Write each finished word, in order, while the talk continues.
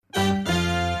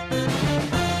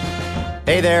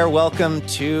Hey there, welcome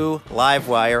to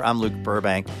Livewire. I'm Luke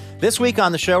Burbank. This week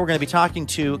on the show, we're going to be talking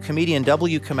to comedian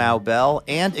W. Kamau Bell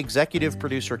and executive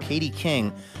producer Katie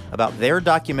King about their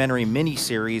documentary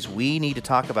miniseries, We Need to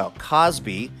Talk About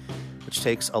Cosby, which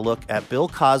takes a look at Bill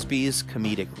Cosby's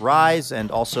comedic rise and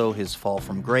also his fall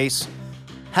from grace.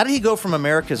 How did he go from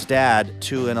America's dad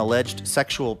to an alleged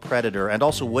sexual predator? And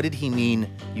also, what did he mean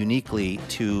uniquely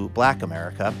to Black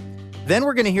America? Then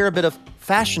we're going to hear a bit of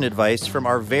fashion advice from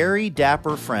our very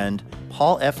dapper friend,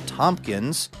 Paul F.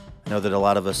 Tompkins. I know that a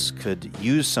lot of us could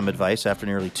use some advice after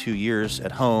nearly 2 years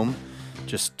at home,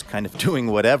 just kind of doing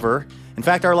whatever. In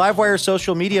fact, our Livewire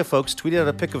social media folks tweeted out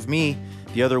a pic of me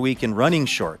the other week in running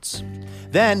shorts.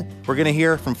 Then we're going to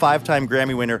hear from five-time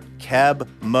Grammy winner Keb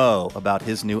Mo about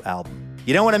his new album.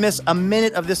 You don't want to miss a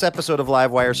minute of this episode of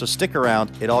Livewire, so stick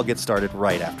around. It all gets started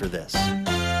right after this.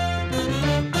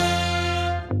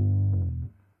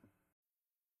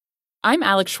 I'm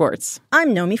Alex Schwartz.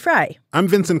 I'm Nomi Fry. I'm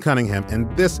Vincent Cunningham,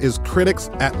 and this is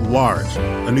Critics at Large,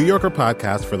 a New Yorker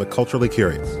podcast for the culturally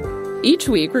curious. Each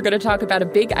week, we're going to talk about a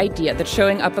big idea that's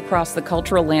showing up across the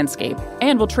cultural landscape,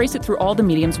 and we'll trace it through all the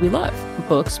mediums we love.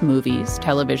 Books, movies,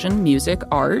 television, music,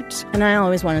 art. And I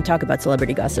always want to talk about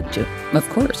celebrity gossip, too. Of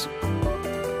course.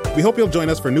 We hope you'll join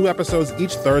us for new episodes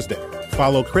each Thursday.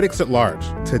 Follow Critics at Large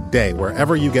today,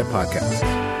 wherever you get podcasts.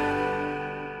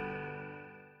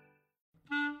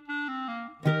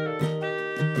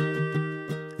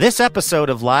 This episode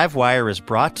of Livewire is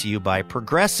brought to you by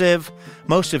Progressive.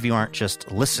 Most of you aren't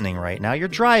just listening right now. You're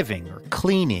driving or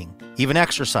cleaning, even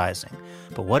exercising.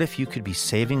 But what if you could be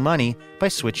saving money by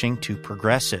switching to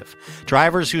Progressive?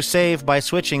 Drivers who save by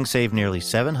switching save nearly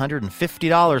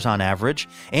 $750 on average,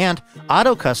 and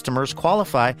auto customers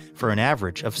qualify for an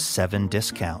average of 7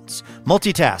 discounts.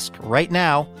 Multitask right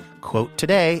now. Quote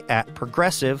today at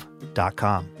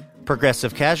Progressive.com.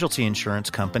 Progressive Casualty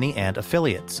Insurance Company and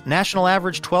Affiliates. National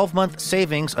average 12-month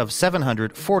savings of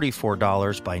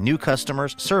 $744 by new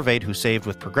customers surveyed who saved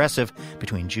with Progressive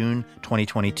between June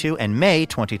 2022 and May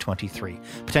 2023.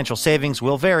 Potential savings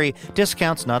will vary.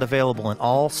 Discounts not available in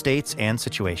all states and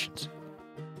situations.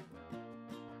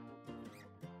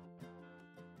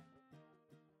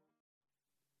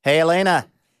 Hey, Elena.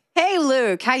 Hey,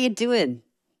 Luke. How you doing?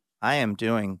 I am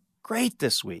doing great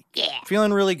this week. Yeah.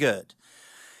 Feeling really good.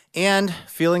 And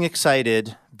feeling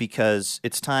excited because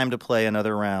it's time to play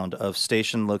another round of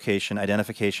station location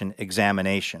identification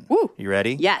examination. Woo. You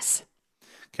ready? Yes.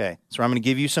 Okay. So I'm going to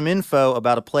give you some info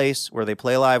about a place where they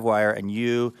play Livewire, and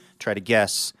you try to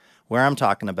guess where I'm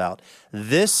talking about.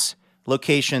 This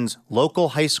location's local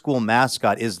high school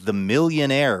mascot is the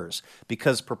Millionaires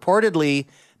because purportedly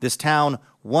this town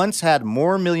once had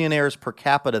more millionaires per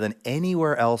capita than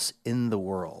anywhere else in the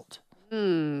world.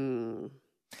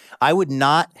 I would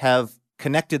not have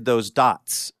connected those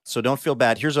dots, so don't feel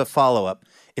bad. Here's a follow-up.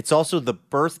 It's also the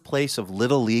birthplace of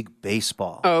Little League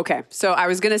Baseball. Oh, okay. So I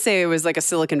was going to say it was like a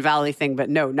Silicon Valley thing, but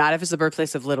no, not if it's the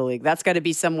birthplace of Little League. That's got to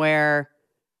be somewhere,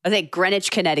 I think, Greenwich,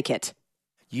 Connecticut.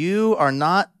 You are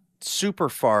not super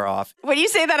far off. When you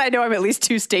say that, I know I'm at least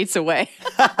 2 states away.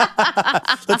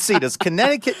 Let's see. Does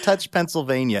Connecticut touch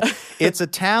Pennsylvania? It's a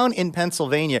town in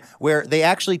Pennsylvania where they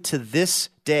actually, to this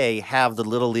day, have the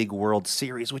Little League World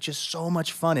Series, which is so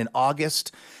much fun. In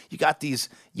August, you got these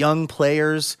young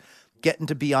players getting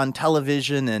to be on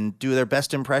television and do their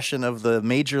best impression of the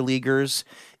major leaguers.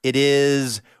 It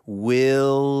is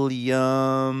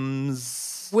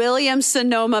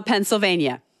Williams-Sonoma,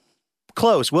 Pennsylvania.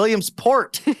 Close.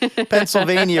 Williamsport,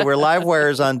 Pennsylvania, where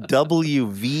Livewire is on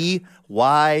WVYA.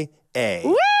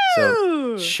 Woo!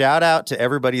 So shout out to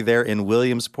everybody there in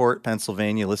Williamsport,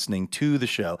 Pennsylvania, listening to the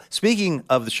show. Speaking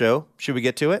of the show, should we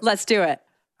get to it? Let's do it.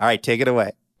 All right, take it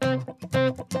away. From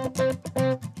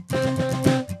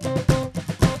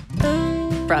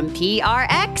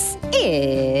PRX,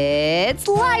 it's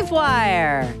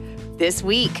Livewire. This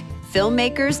week,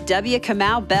 filmmakers W.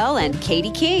 Kamau Bell and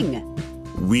Katie King.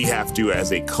 We have to,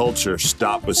 as a culture,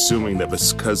 stop assuming that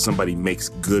because somebody makes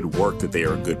good work that they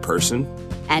are a good person.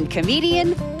 And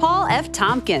comedian Paul F.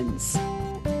 Tompkins.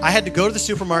 I had to go to the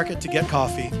supermarket to get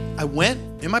coffee. I went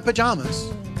in my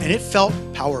pajamas, and it felt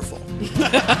powerful.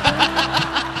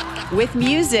 With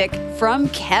music from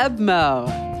Keb Mo.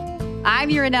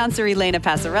 I'm your announcer, Elena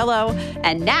Passarello,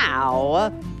 and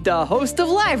now, the host of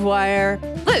Livewire,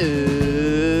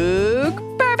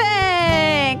 Luke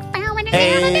Burbank.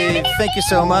 Hey, thank you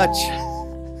so much.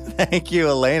 Thank you,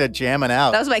 Elena, jamming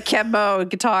out. That was my Keb Mo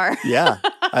guitar. Yeah,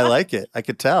 I like it. I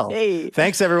could tell. Hey.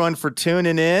 Thanks, everyone, for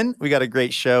tuning in. We got a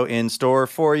great show in store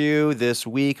for you this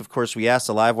week. Of course, we asked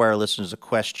the Livewire listeners a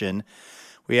question.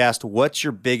 We asked, what's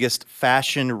your biggest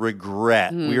fashion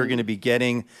regret? We are going to be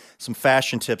getting some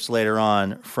fashion tips later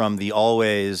on from the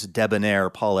always debonair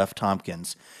Paul F.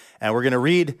 Tompkins. And we're going to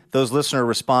read those listener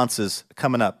responses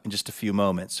coming up in just a few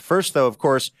moments. First, though, of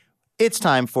course, it's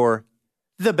time for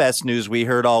the best news we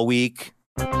heard all week.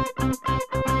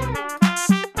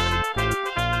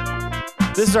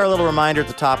 This is our little reminder at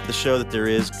the top of the show that there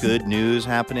is good news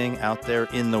happening out there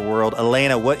in the world.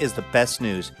 Elena, what is the best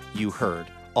news you heard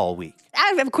all week?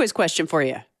 I have a quiz question for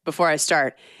you before I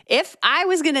start. If I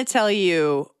was going to tell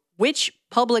you which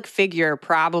public figure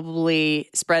probably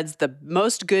spreads the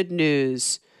most good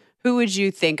news, who would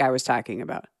you think I was talking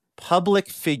about? Public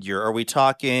figure. Are we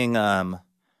talking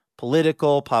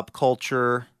political, pop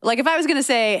culture? Like if I was going to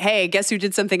say, hey, guess who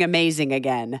did something amazing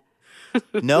again?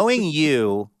 Knowing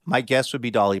you, my guess would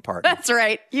be Dolly Parton. That's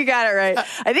right. You got it right.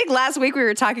 I think last week we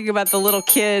were talking about the little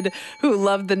kid who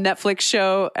loved the Netflix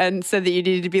show and said that you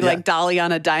needed to be like Dolly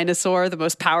on a dinosaur, the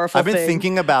most powerful thing. I've been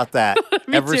thinking about that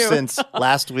ever too. since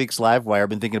last week's Livewire. I've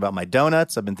been thinking about my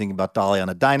donuts. I've been thinking about Dolly on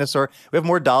a dinosaur. We have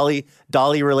more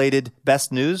Dolly-related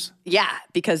best news? Yeah,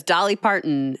 because Dolly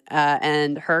Parton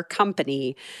and her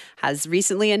company has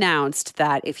recently announced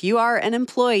that if you are an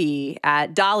employee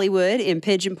at Dollywood in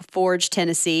Pigeon Forge,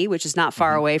 Tennessee, which is not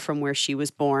far away from where she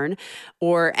was born,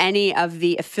 or any of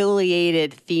the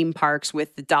affiliated theme parks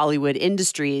with the Dollywood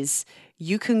Industries,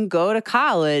 you can go to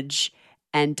college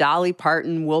and Dolly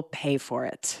Parton will pay for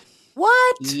it.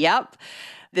 What? Yep.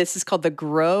 This is called the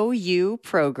Grow You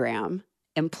program.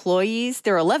 Employees,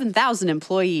 there are 11,000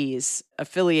 employees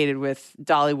affiliated with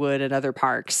Dollywood and other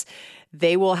parks.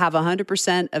 They will have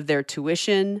 100% of their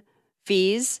tuition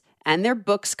fees and their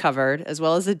books covered, as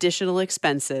well as additional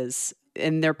expenses.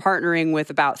 And they're partnering with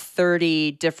about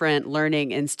 30 different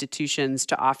learning institutions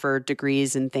to offer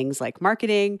degrees in things like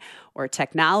marketing or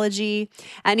technology.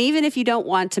 And even if you don't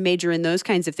want to major in those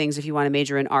kinds of things, if you want to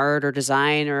major in art or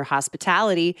design or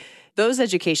hospitality, those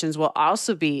educations will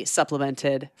also be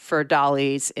supplemented for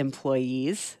Dolly's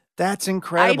employees. That's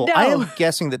incredible. I know. I am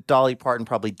guessing that Dolly Parton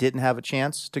probably didn't have a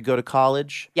chance to go to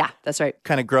college. Yeah, that's right.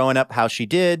 Kind of growing up how she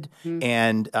did.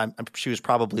 And she was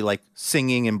probably like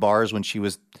singing in bars when she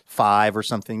was 5 or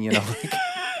something, you know.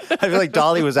 I feel like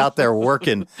Dolly was out there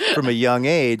working from a young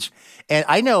age. And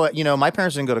I know, you know, my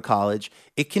parents didn't go to college.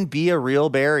 It can be a real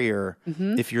barrier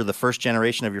if you're the first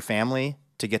generation of your family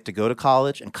to get to go to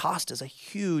college. And cost is a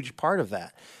huge part of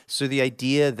that. So the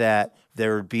idea that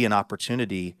there would be an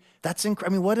opportunity, I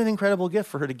mean, what an incredible gift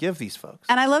for her to give these folks.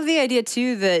 And I love the idea,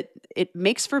 too, that it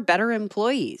makes for better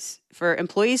employees, for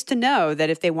employees to know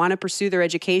that if they want to pursue their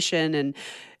education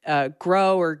and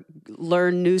grow or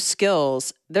learn new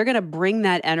skills, they're going to bring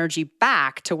that energy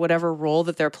back to whatever role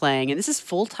that they're playing. And this is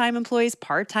full-time employees,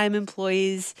 part-time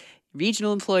employees,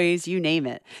 regional employees, you name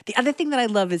it. The other thing that I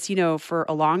love is, you know, for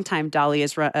a long time, Dolly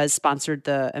has sponsored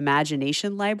the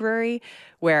Imagination Library,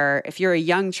 where if you're a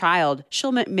young child,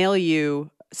 she'll mail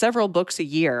you several books a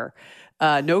year,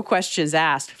 no questions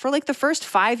asked, for like the first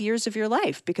 5 years of your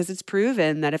life, because it's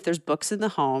proven that if there's books in the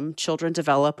home, children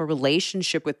develop a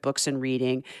relationship with books and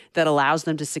reading that allows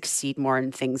them to succeed more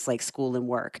in things like school and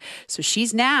work. So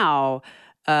she's now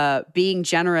being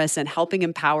generous and helping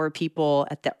empower people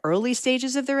at the early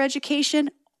stages of their education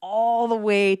all the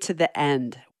way to the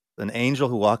end. An angel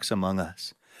who walks among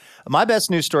us. My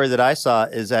best news story that I saw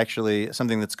is actually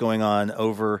something that's going on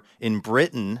over in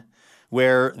Britain,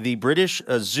 where the British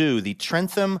zoo, the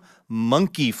Trentham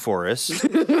Monkey Forest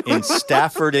in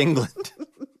Stafford, England.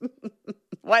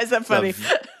 Why is that funny?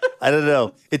 I don't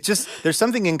know. It just, there's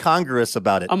something incongruous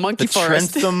about it. A monkey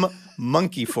forest. The Trentham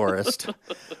Monkey Forest.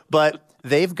 But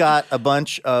they've got a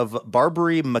bunch of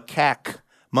Barbary macaque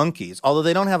monkeys, although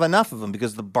they don't have enough of them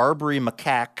because the Barbary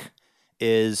macaque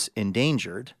is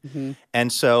endangered. And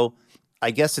so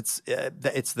I guess it's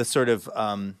the sort of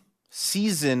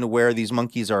season where these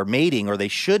monkeys are mating, or they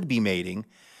should be mating,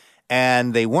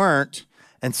 and they weren't.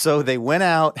 And so they went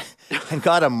out and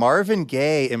got a Marvin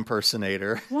Gaye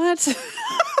impersonator. What?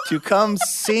 To come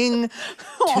sing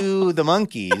to the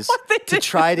monkeys to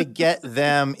try to get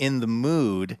them in the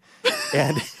mood.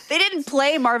 And they didn't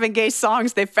play Marvin Gaye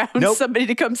songs. They found somebody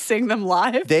to come sing them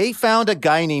live. They found a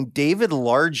guy named David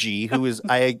Largy, who is,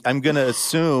 I'm going to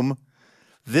assume,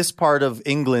 this part of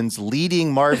England's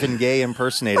leading Marvin Gaye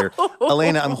impersonator.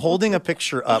 Elena, I'm holding a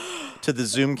picture up to the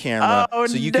Zoom camera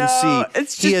so you can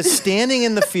see. He is standing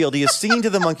in the field. He is singing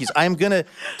to the monkeys. I'm going to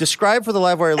describe for the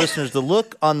Livewire listeners the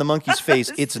look on the monkey's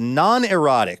face. It's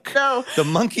non-erotic. No. The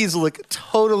monkeys look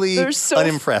totally unimpressed by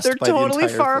the entire They're totally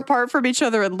far thing. apart from each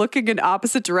other and looking in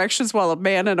opposite directions while a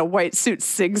man in a white suit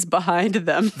sings behind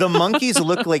them. The monkeys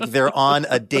look like they're on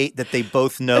a date that they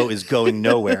both know is going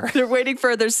nowhere. They're waiting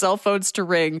for their cell phones to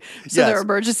ring, so Yes. their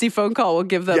emergency phone call will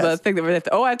give them a thing that they have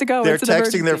to, I have to go. They're It's an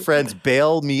texting their emergency. friends,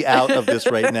 bail me out of this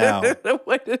right now.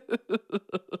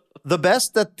 The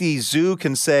best that the zoo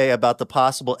can say about the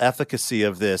possible efficacy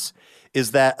of this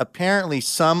is that apparently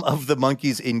some of the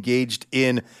monkeys engaged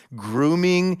in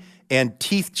grooming and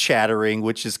teeth chattering,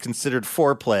 which is considered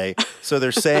foreplay. So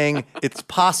they're saying it's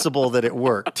possible that it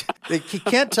worked. They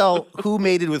can't tell who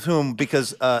mated with whom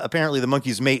because apparently the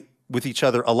monkeys mate with each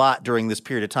other a lot during this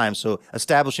period of time. So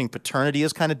establishing paternity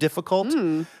is kind of difficult.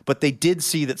 But they did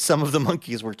see that some of the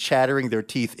monkeys were chattering their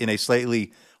teeth in a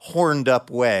slightly horned up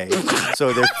way.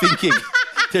 So they're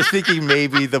thinking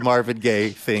maybe the Marvin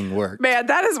Gaye thing worked. Man,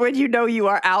 that is when you know you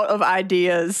are out of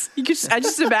ideas. I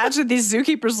just imagine these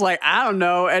zookeepers like, I don't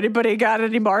know, anybody got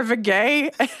any Marvin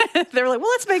Gaye? They're like, well,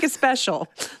 let's make it special.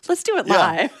 Let's do it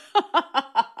live.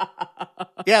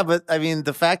 Yeah, but I mean,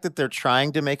 the fact that they're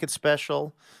trying to make it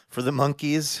special for the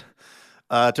monkeys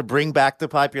to bring back the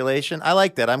population, I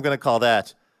like that. I'm going to call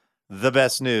that the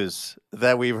best news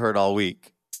that we've heard all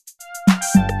week.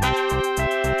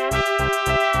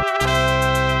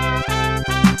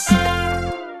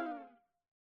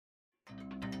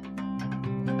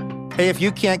 Hey, if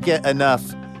you can't get enough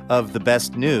of the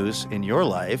best news in your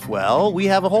life, well, we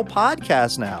have a whole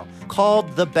podcast now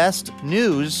called The Best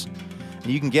News.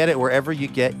 And you can get it wherever you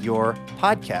get your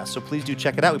podcast. So please do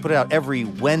check it out. We put it out every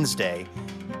Wednesday.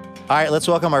 All right, let's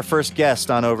welcome our first guest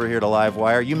on over here to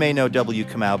Livewire. You may know W.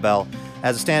 Kamau Bell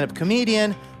as a stand-up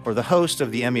comedian or the host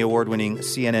of the Emmy Award-winning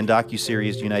CNN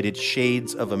docuseries United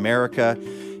Shades of America.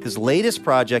 His latest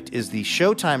project is the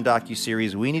Showtime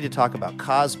docuseries We Need to Talk About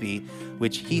Cosby,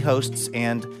 which he hosts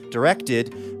and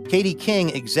directed. Katie King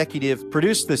executive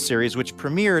produced this series, which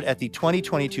premiered at the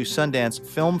 2022 Sundance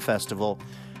Film Festival.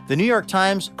 The New York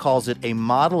Times calls it a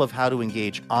model of how to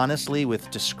engage honestly with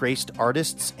disgraced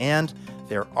artists and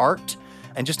their art.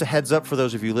 And just a heads up for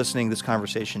those of you listening, this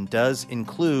conversation does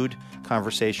include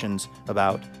conversations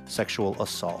about sexual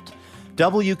assault.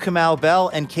 W. Kamau Bell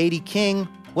and Katie King,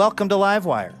 welcome to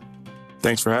Livewire.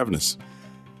 Thanks for having us.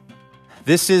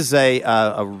 This is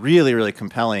a really, really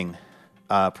compelling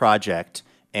project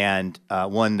and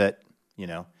one that,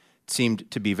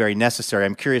 seemed to be very necessary.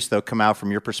 I'm curious, though, Kamau,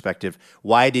 from your perspective,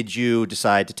 why did you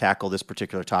decide to tackle this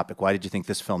particular topic? Why did you think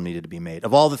this film needed to be made?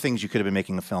 Of all the things you could have been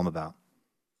making a film about.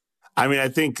 I mean, I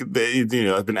think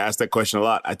that, I've been asked that question a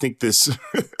lot. I think this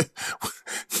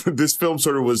this film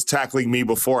sort of was tackling me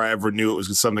before I ever knew it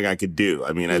was something I could do.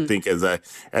 I mean, I think as I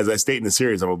state in the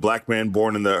series, I'm a black man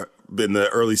born in the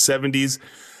early 70s,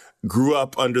 grew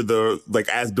up under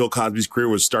as Bill Cosby's career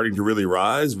was starting to really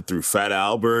rise through Fat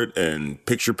Albert and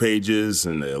Picture Pages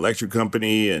and the Electric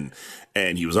Company.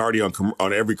 And he was already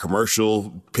on every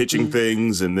commercial pitching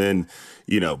things. And then,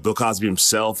 Bill Cosby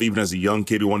himself, even as a young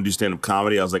kid who wanted to do stand-up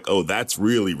comedy, I was like, oh, that's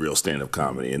really real stand-up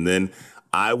comedy. And then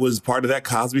I was part of that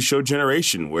Cosby Show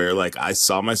generation where I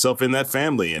saw myself in that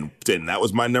family and that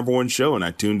was my number one show. And I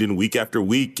tuned in week after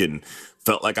week and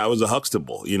felt like I was a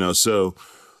Huxtable, so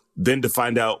then to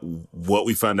find out what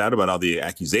we found out about all the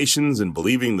accusations and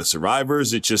believing the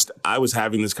survivors, I was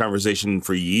having this conversation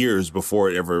for years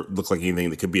before it ever looked like anything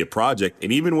that could be a project.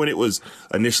 And even when it was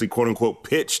initially quote unquote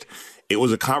pitched, it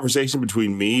was a conversation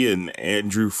between me and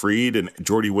Andrew Freed and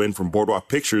Jordy Wynn from Boardwalk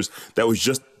Pictures that was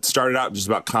started out just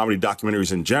about comedy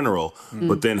documentaries in general.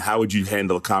 But then how would you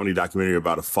handle a comedy documentary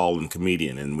about a fallen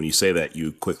comedian? And when you say that,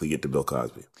 you quickly get to Bill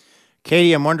Cosby.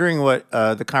 Katie, I'm wondering what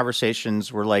the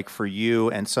conversations were like for you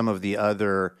and some of the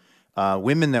other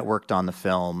women that worked on the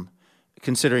film,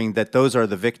 considering that those are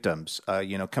the victims.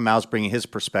 Kamau's bringing his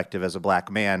perspective as a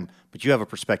black man, but you have a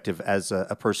perspective as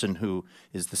a person who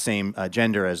is the same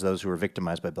gender as those who were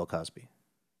victimized by Bill Cosby.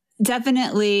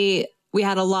 Definitely, we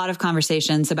had a lot of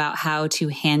conversations about how to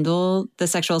handle the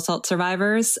sexual assault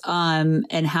survivors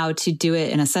and how to do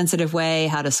it in a sensitive way,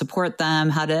 how to support them,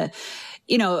 how to,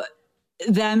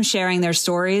 them sharing their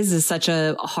stories is such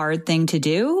a hard thing to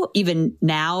do. Even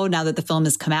now that the film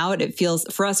has come out, it feels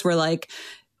for us, we're like,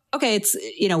 okay, it's,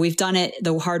 we've done it.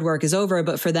 The hard work is over.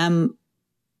 But for them,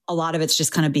 a lot of it's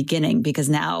just kind of beginning because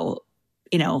now,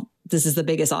 this is the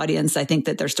biggest audience I think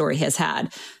that their story has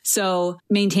had. So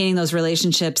maintaining those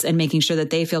relationships and making sure that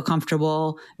they feel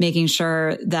comfortable, making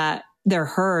sure that they're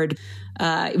heard.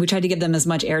 We tried to give them as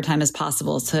much airtime as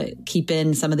possible to keep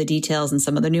in some of the details and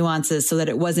some of the nuances so that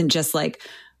it wasn't just like,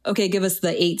 okay, give us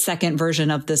the 8-second version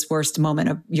of this worst moment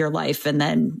of your life, and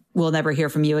then we'll never hear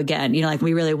from you again. You know, like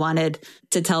we really wanted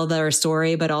to tell their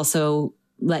story, but also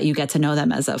let you get to know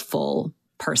them as a full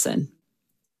person.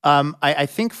 I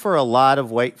think for a lot of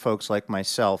white folks like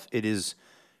myself, it is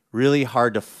really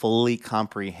hard to fully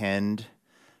comprehend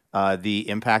the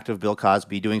impact of Bill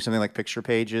Cosby doing something like picture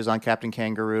pages on Captain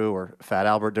Kangaroo or Fat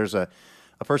Albert. There's a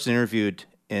person interviewed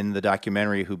in the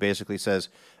documentary who basically says,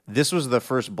 this was the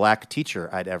first black teacher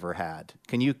I'd ever had.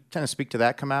 Can you kind of speak to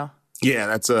that, Kamau? Yeah,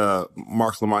 that's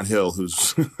Mark Lamont Hill,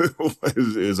 who's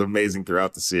is amazing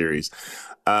throughout the series.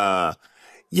 I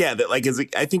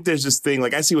think there's this thing,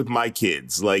 like I see with my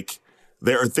kids, like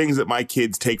there are things that my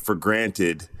kids take for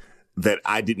granted that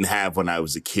I didn't have when I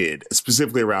was a kid,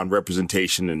 specifically around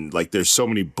representation. And like, there's so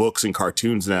many books and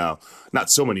cartoons now, not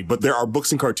so many, but there are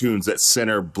books and cartoons that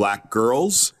center black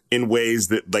girls in ways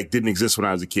that like didn't exist when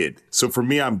I was a kid. So for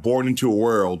me, I'm born into a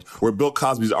world where Bill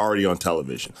Cosby's already on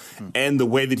television. And the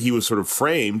way that he was sort of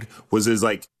framed was as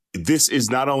like, this is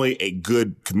not only a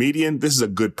good comedian, this is a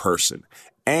good person.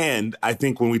 And I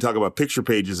think when we talk about picture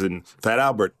pages and Fat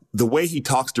Albert, the way he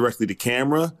talks directly to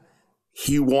camera,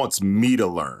 he wants me to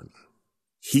learn.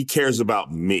 He cares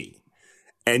about me.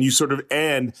 And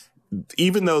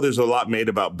even though there's a lot made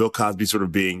about Bill Cosby sort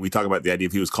of being, we talk about the idea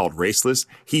if he was called raceless,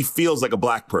 he feels like a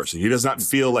black person. He does not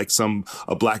feel like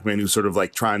a black man who's sort of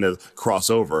like trying to cross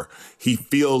over. He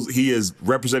feels he is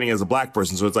representing as a black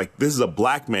person. So it's like, this is a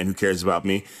black man who cares about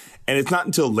me. And it's not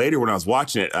until later when I was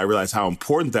watching it, I realized how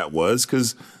important that was,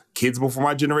 because kids before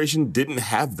my generation didn't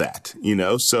have that, you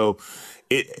know? So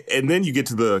and then you get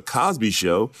to the Cosby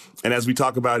Show, and as we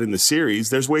talk about in the series,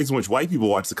 there's ways in which white people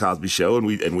watch the Cosby Show,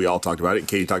 and we all talked about it, and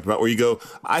Katie talked about, where you go,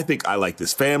 I think I like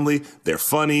this family, they're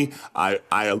funny, I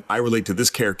relate to this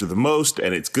character the most,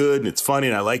 and it's good, and it's funny,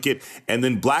 and I like it. And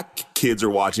then black kids are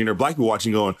watching, or black people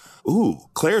watching, going, ooh,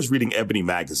 Claire's reading Ebony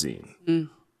magazine.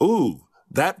 Ooh,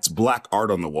 that's black art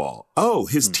on the wall. Oh,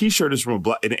 his T-shirt is from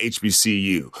an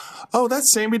HBCU. Oh, that's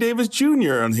Sammy Davis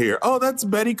Jr. on here. Oh, that's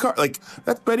Betty Carter. Like,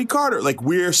 that's Betty Carter. Like,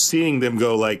 we're seeing them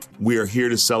go, like, we are here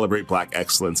to celebrate black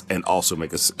excellence and also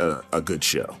make a good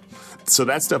show. So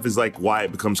that stuff is, like, why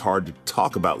it becomes hard to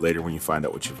talk about later when you find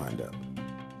out what you find out.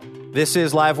 This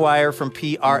is Livewire from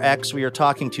PRX. We are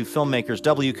talking to filmmakers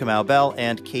W. Kamau Bell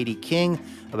and Katie King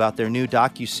about their new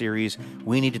docuseries,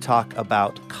 We Need to Talk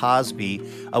About Cosby.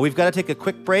 We've got to take a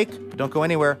quick break, but don't go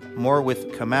anywhere. More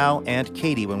with Kamau and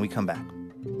Katie when we come back.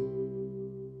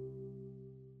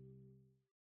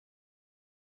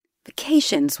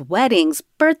 Vacations, weddings,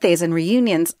 birthdays, and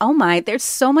reunions. Oh my, there's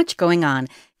so much going on.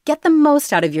 Get the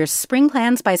most out of your spring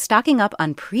plans by stocking up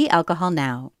on pre-alcohol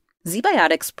now.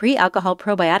 ZBiotics Pre-Alcohol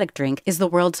Probiotic Drink is the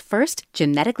world's first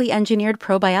genetically engineered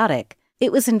probiotic.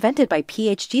 It was invented by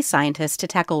PhD scientists to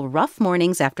tackle rough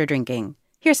mornings after drinking.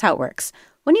 Here's how it works.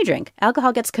 When you drink,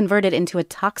 alcohol gets converted into a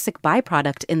toxic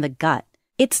byproduct in the gut.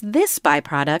 It's this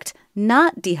byproduct,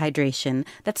 not dehydration,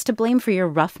 that's to blame for your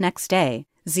rough next day.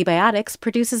 ZBiotics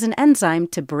produces an enzyme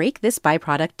to break this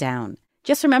byproduct down.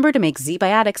 Just remember to make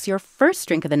ZBiotics your first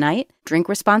drink of the night, drink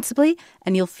responsibly,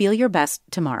 and you'll feel your best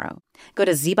tomorrow. Go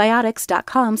to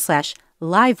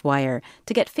zbiotics.com/livewire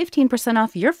to get 15%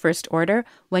 off your first order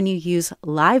when you use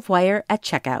LiveWire at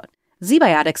checkout.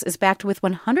 ZBiotics is backed with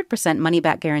 100%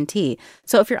 money-back guarantee,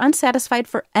 so if you're unsatisfied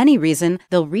for any reason,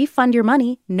 they'll refund your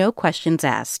money, no questions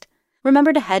asked.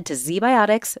 Remember to head to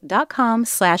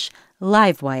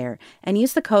zbiotics.com/livewire and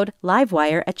use the code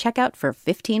LiveWire at checkout for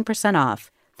 15% off.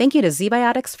 Thank you to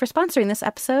ZBiotics for sponsoring this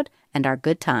episode and our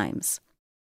good times.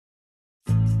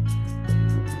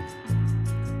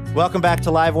 Welcome back to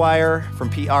Livewire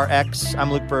from PRX.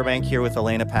 I'm Luke Burbank here with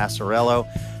Elena Passarello.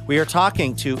 We are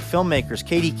talking to filmmakers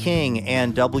Katie King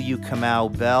and W.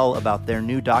 Kamau Bell about their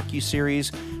new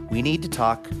docuseries, We Need to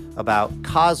Talk About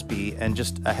Cosby. And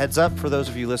just a heads up for those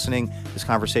of you listening, this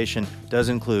conversation does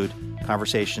include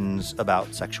conversations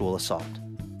about sexual assault.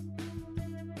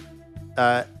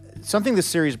 Something this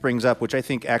series brings up, which I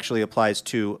think actually applies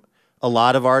to a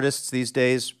lot of artists these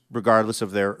days, regardless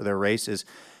of their race, is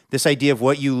this idea of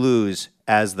what you lose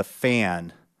as the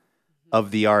fan of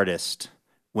the artist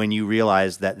when you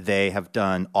realize that they have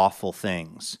done awful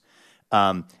things.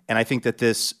 And I think that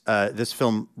this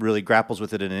film really grapples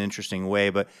with it in an interesting way.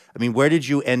 But, I mean, where did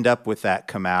you end up with that,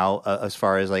 Kamau, as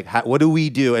far as, like, what do we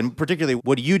do? And particularly,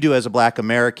 what do you do as a Black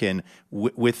American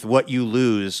with what you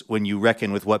lose when you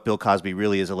reckon with what Bill Cosby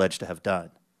really is alleged to have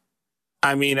done?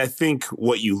 I mean, I think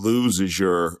what you lose is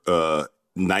your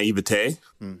naivete.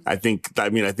 I think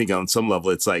on some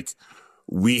level, it's like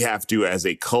we have to, as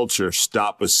a culture,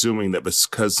 stop assuming that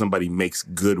because somebody makes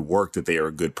good work that they are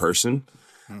a good person.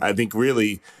 I think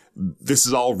really this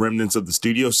is all remnants of the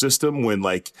studio system when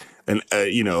like an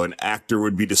actor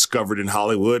would be discovered in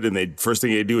Hollywood and first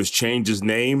thing they'd do is change his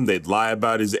name. They'd lie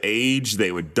about his age.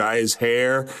 They would dye his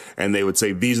hair and they would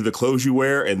say, these are the clothes you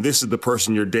wear and this is the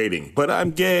person you're dating. But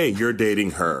I'm gay. You're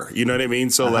dating her. You know what I mean?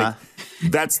 So like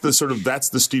that's the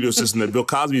studio system that Bill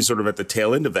Cosby is sort of at the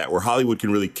tail end of that, where Hollywood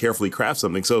can really carefully craft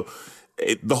something. So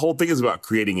the whole thing is about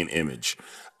creating an image.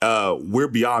 We're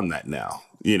beyond that now.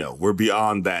 You know, we're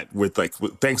beyond that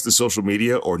thanks to social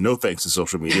media or no thanks to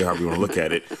social media, however you want to look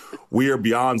at it. We are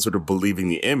beyond sort of believing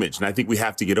the image. And I think we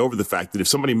have to get over the fact that if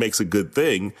somebody makes a good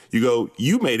thing, you go,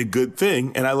 you made a good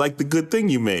thing and I like the good thing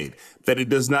you made. That it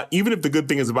does not, even if the good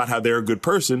thing is about how they're a good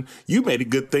person, you made a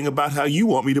good thing about how you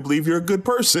want me to believe you're a good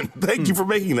person. Thank you for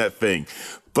making that thing.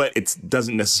 But it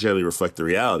doesn't necessarily reflect the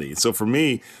reality. So for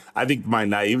me, I think my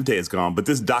naivete is gone. But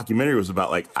this documentary was about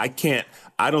like, I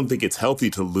don't think it's healthy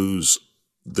to lose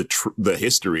the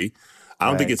history. I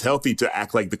don't think it's healthy to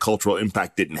act like the cultural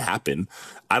impact didn't happen.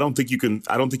 I don't think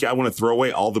I want to throw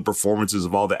away all the performances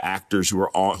of all the actors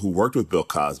who worked with Bill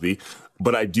Cosby.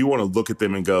 But I do want to look at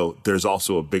them and go, there's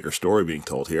also a bigger story being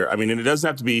told here. I mean, and it doesn't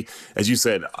have to be, as you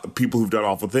said, people who've done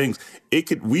awful things.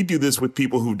 We do this with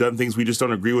people who've done things we just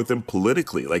don't agree with them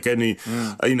politically. Like a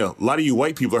lot of you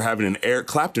white people are having an Eric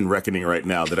Clapton reckoning right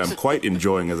now that I'm quite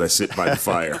enjoying as I sit by the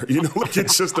fire. You know, like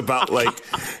it's just about like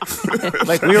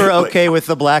we were okay with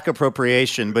the black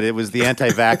appropriation, but it was the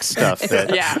anti-vax stuff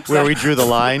where we drew the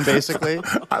line, basically.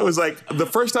 I was like, the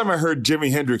first time I heard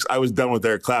Jimi Hendrix, I was done with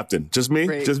Eric Clapton. Just me.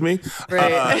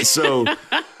 Right. So,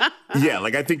 yeah,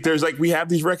 like I think there's we have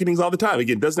these reckonings all the time.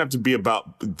 Again, it doesn't have to be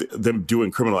about them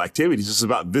doing criminal activities. It's just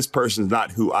about this person's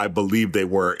not who I believe they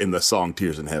were in the song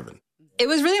Tears in Heaven. It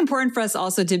was really important for us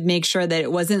also to make sure that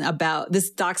it wasn't about, this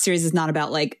doc series is not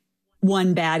about like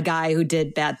one bad guy who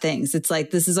did bad things. It's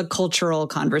like, this is a cultural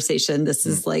conversation. This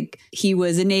is like, he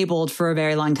was enabled for a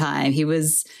very long time. He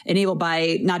was enabled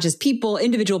by not just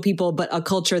individual people, but a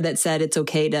culture that said it's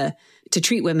okay to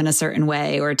treat women a certain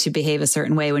way or to behave a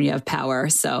certain way when you have power.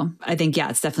 So I think,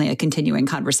 it's definitely a continuing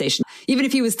conversation. Even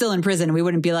if he was still in prison, we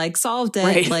wouldn't be like, solved it.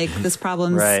 Right. Like this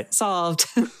problem's solved.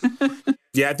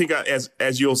 Yeah, I think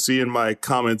as you'll see in my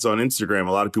comments on Instagram,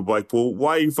 a lot of people are like, well,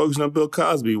 why are you focusing on Bill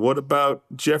Cosby? What about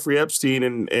Jeffrey Epstein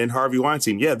and Harvey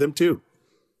Weinstein? Yeah, them too.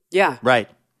 Yeah. Right.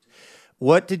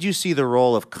 What did you see the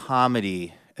role of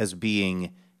comedy as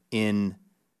being in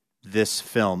this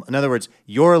film? In other words,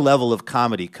 your level of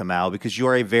comedy, Kamau, because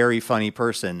you're a very funny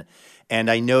person. And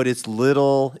I noticed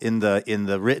little in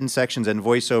the written sections and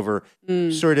voiceover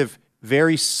sort of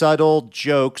very subtle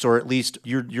jokes, or at least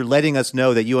you're letting us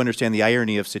know that you understand the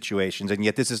irony of situations, and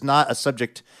yet this is not a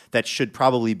subject that should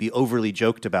probably be overly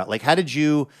joked about. Like, how did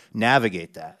you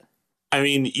navigate that? I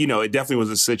mean, it definitely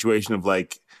was a situation of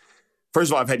like, first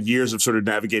of all, I've had years of sort of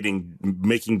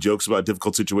making jokes about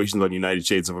difficult situations on United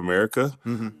Shades of America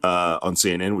on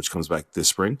CNN, which comes back this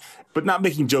spring. But not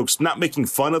making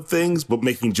fun of things, but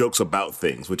making jokes about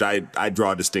things, which I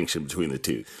draw a distinction between the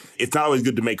two. It's not always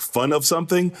good to make fun of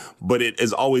something, but it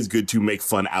is always good to make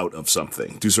fun out of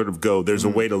something, to sort of go, there's a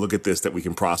way to look at this that we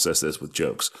can process this with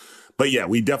jokes. But yeah,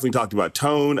 we definitely talked about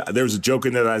tone. There was a joke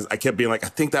in that I kept being like, I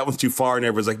think that one's too far. And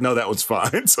everyone's like, no, that one's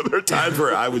fine. So there are times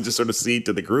where I would just sort of cede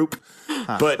to the group.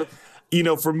 But,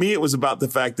 for me, it was about the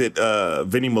fact that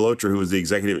Vinny Malhotra, who was the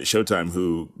executive at Showtime,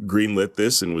 who greenlit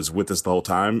this and was with us the whole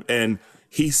time. And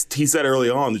he said early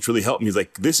on, which really helped me, he's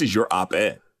like, this is your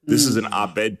op-ed. This is an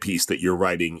op-ed piece that you're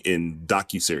writing in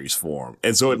docuseries form.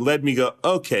 And so it led me go,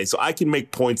 okay, so I can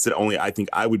make points that only I think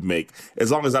I would make, as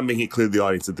long as I'm making it clear to the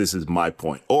audience that this is my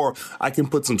point. Or I can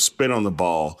put some spin on the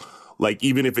ball, like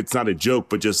even if it's not a joke,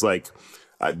 but just like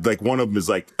one of them is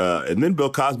like, and then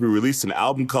Bill Cosby released an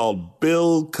album called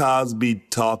Bill Cosby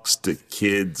Talks to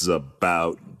Kids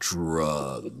About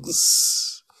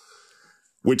Drugs.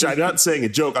 Which I'm not saying a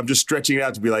joke. I'm just stretching it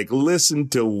out to be like, listen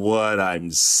to what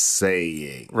I'm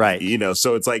saying. Right.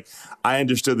 So it's like, I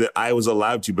understood that I was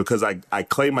allowed to, because I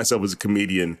claim myself as a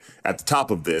comedian at the top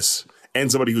of this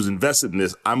and somebody who's invested in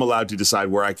this. I'm allowed to decide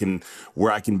where I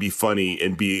can be funny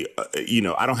and be,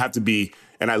 I don't have to be,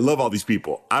 and I love all these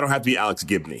people. I don't have to be Alex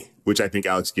Gibney, which I think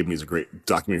Alex Gibney is a great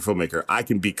documentary filmmaker. I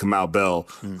can be Kamau Bell,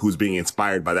 who's being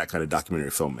inspired by that kind of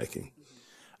documentary filmmaking.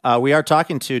 We are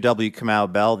talking to W.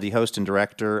 Kamau Bell, the host and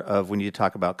director of We Need to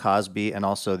Talk About Cosby, and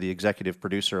also the executive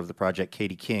producer of the project,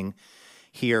 Katie King,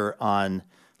 here on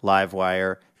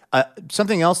Livewire.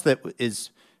 Something else that is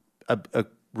a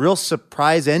real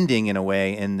surprise ending, in a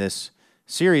way, in this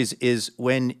series is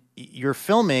when you're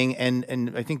filming,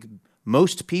 and I think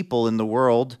most people in the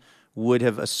world would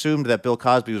have assumed that Bill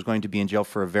Cosby was going to be in jail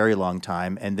for a very long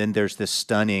time. And then there's this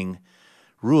stunning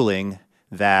ruling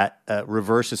that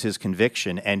reverses his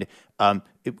conviction. And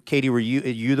Katie, were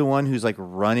you the one who's like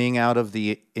running out of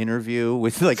the interview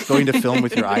with like going to film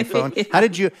with your iPhone? Yeah. How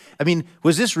did you, I mean,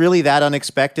 was this really that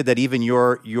unexpected that even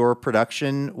your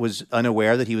production was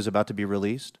unaware that he was about to be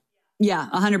released? Yeah,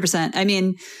 100%. I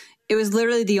mean, it was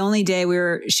literally the only day we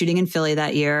were shooting in Philly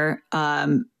that year.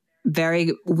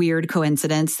 Very weird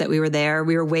coincidence that we were there.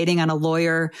 We were waiting on a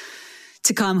lawyer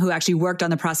to come who actually worked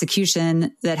on the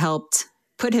prosecution that helped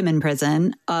put him in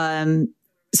prison.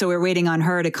 So we were waiting on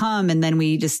her to come. And then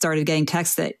we just started getting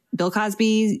texts that Bill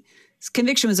Cosby's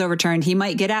conviction was overturned. He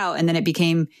might get out. And then it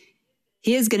became,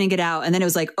 he is going to get out. And then it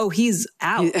was like, oh, he's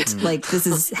out. Like this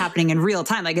is happening in real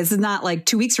time. Like this is not like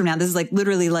 2 weeks from now. This is like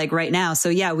literally like right now. So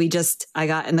yeah, I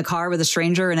got in the car with a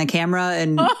stranger and a camera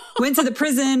and went to the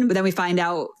prison. But then we find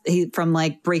out from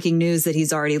like breaking news that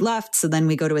he's already left. So then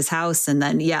we go to his house. And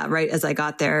then, yeah, right as I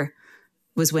got there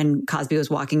was when Cosby was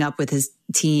walking up with his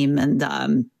team. And,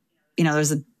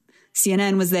 there's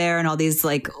CNN was there and all these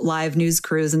like live news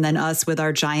crews. And then us with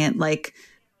our giant like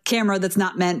camera that's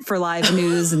not meant for live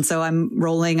news. And so I'm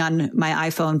rolling on my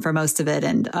iPhone for most of it.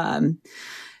 And,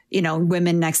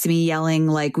 women next to me yelling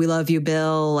like, we love you,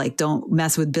 Bill, like don't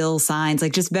mess with Bill signs,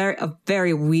 like just a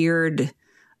very weird,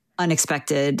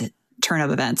 unexpected turn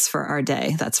of events for our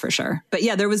day. That's for sure. But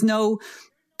yeah, there was no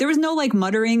like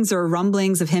mutterings or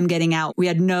rumblings of him getting out. We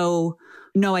had no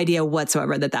idea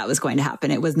whatsoever that was going to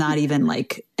happen. It was not even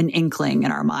like an inkling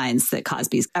in our minds that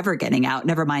Cosby's ever getting out,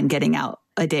 never mind getting out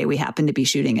a day we happened to be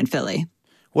shooting in Philly.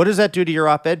 What does that do to your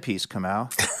op-ed piece, Kamau?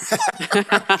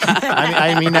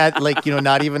 I mean that like,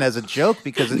 not even as a joke,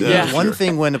 because it's one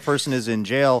thing when a person is in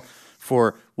jail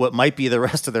for what might be the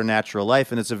rest of their natural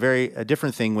life, and it's a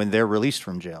different thing when they're released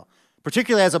from jail,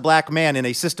 particularly as a black man in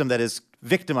a system that has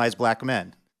victimized black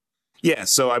men. Yeah,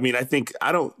 so I mean,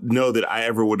 I don't know that I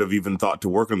ever would have even thought to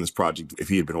work on this project if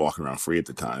he had been walking around free at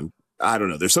the time. I don't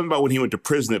know. There's something about when he went to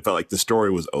prison that felt like the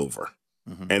story was over.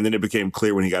 Mm-hmm. And then it became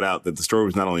clear when he got out that the story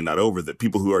was not only not over, that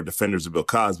people who are defenders of Bill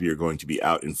Cosby are going to be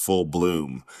out in full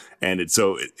bloom. And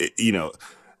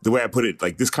the way I put it,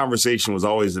 like this conversation was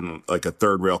always in like a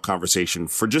third rail conversation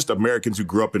for just Americans who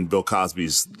grew up in Bill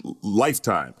Cosby's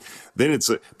lifetime. Then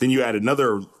you add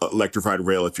another electrified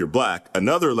rail if you're black,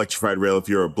 another electrified rail if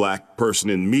you're a black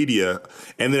person in media,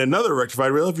 and then another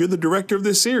electrified rail if you're the director of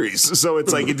this series. So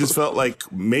it's like, it just felt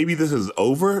like maybe this is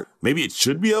over. Maybe it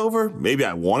should be over. Maybe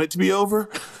I want it to be over.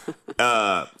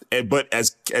 But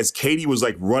as Katie was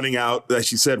like running out, as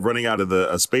she said, running out of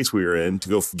the space we were in to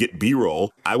go get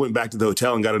B-roll, I went back to the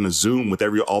hotel and got on a Zoom with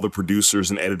all the producers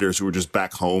and editors who were just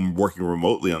back home working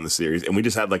remotely on the series, and we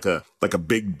just had like a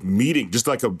big meeting, just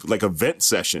like a vent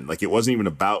session. Like it wasn't even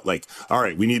about like, all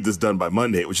right, we need this done by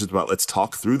Monday. It was just about let's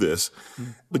talk through this.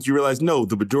 Mm-hmm. But you realize no,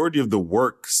 the majority of the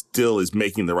work still is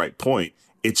making the right point.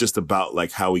 It's just about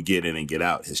like how we get in and get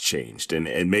out has changed.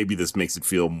 And maybe this makes it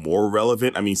feel more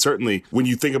relevant. I mean, certainly when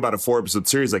you think about a 4-episode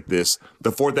series like this,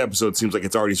 the 4th episode seems like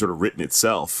it's already sort of written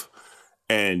itself.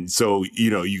 And so,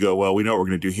 you go, well, we know what we're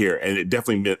going to do here. And it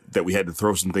definitely meant that we had to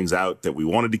throw some things out that we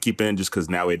wanted to keep in just because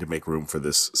now we had to make room for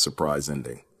this surprise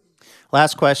ending.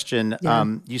 Last question. Yeah.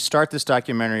 You start this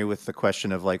documentary with the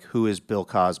question of like, who is Bill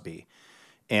Cosby?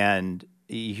 And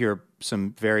you hear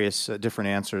some various different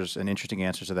answers and interesting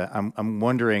answers to that. I'm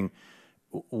wondering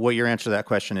what your answer to that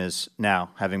question is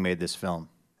now, having made this film.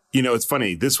 It's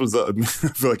funny. This was I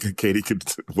feel like Katie could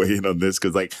weigh in on this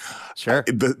because, like, sure,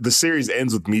 the series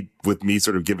ends with me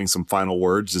sort of giving some final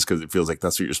words just because it feels like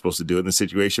that's what you're supposed to do in this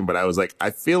situation. But I was like,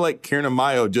 I feel like Kieran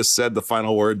Amayo just said the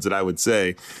final words that I would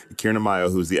say. Kieran Amayo,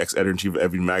 who's the ex-editor-in-chief of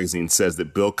Every Magazine, says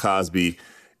that Bill Cosby,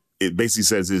 it basically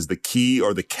says, is the key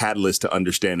or the catalyst to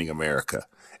understanding America.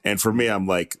 And for me, I'm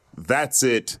like, that's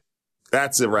it.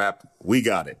 That's a wrap. We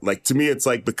got it. Like, to me, it's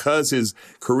like because his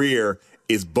career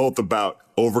is both about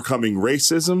overcoming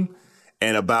racism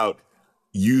and about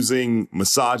using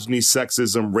misogyny,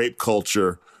 sexism, rape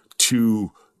culture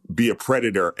to be a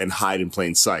predator and hide in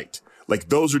plain sight. Like,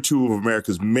 those are two of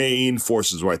America's main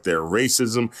forces right there,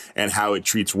 racism and how it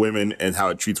treats women and how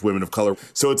it treats women of color.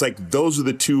 So it's like those are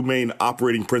the two main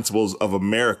operating principles of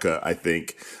America, I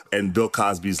think. And Bill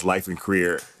Cosby's life and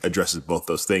career addresses both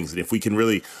those things. And if we can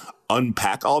really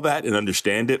unpack all that and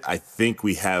understand it, I think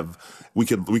we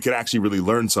could actually really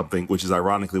learn something, which is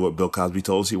ironically what Bill Cosby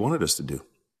told us he wanted us to do.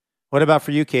 What about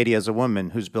for you, Katie, as a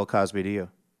woman? Who's Bill Cosby to you?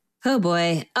 Oh,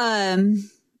 boy.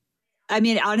 I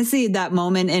mean, honestly, that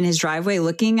moment in his driveway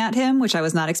looking at him, which I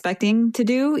was not expecting to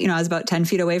do, I was about 10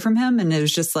 feet away from him. And it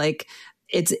was just like,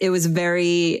 it was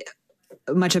very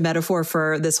much a metaphor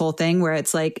for this whole thing where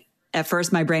it's like, at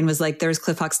first my brain was like, there's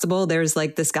Cliff Huxtable. There's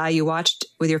like this guy you watched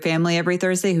with your family every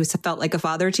Thursday who felt like a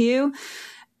father to you.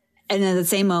 And at the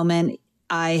same moment,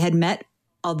 I had met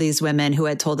all these women who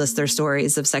had told us their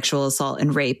stories of sexual assault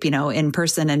and rape, in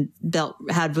person, and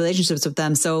had relationships with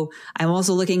them. So I'm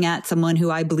also looking at someone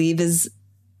who I believe is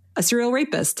a serial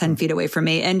rapist 10 feet away from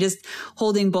me. And just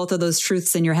holding both of those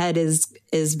truths in your head is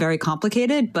very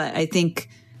complicated. But I think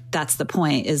that's the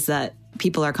point, is that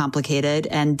people are complicated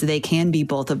and they can be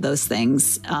both of those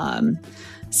things.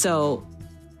 So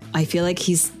I feel like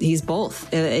he's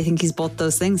both. I think he's both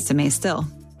those things to me still.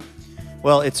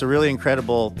 Well, it's a really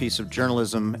incredible piece of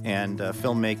journalism and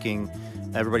filmmaking.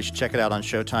 Everybody should check it out on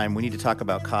Showtime. We need to talk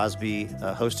about Cosby,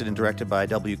 hosted and directed by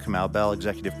W. Kamau Bell,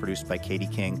 executive produced by Katie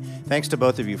King. Thanks to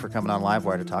both of you for coming on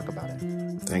Livewire to talk about it.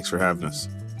 Thanks for having us.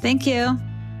 Thank you.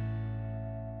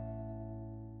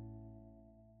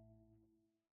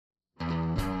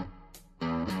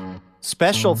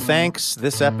 Special thanks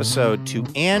this episode to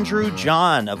Andrew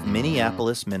John of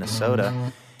Minneapolis, Minnesota.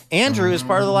 Andrew is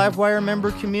part of the Livewire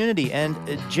member community and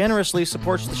generously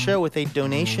supports the show with a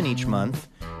donation each month,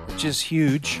 which is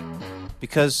huge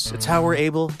because it's how we're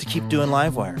able to keep doing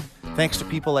Livewire. Thanks to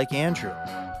people like Andrew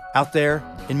out there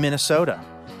in Minnesota.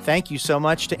 Thank you so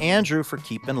much to Andrew for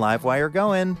keeping Livewire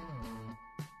going.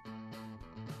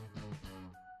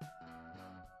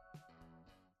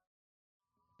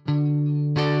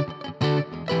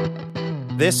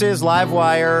 This is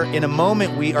Livewire. In a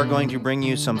moment, we are going to bring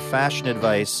you some fashion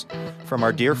advice from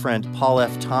our dear friend Paul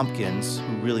F. Tompkins,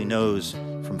 who really knows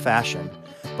from fashion.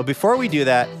 But before we do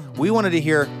that, we wanted to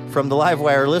hear from the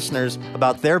Livewire listeners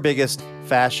about their biggest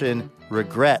fashion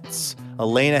regrets.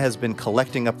 Elena has been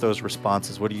collecting up those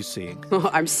responses. What are you seeing?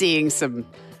 I'm seeing some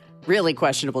really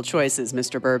questionable choices,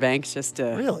 Mr. Burbank. Just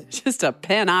a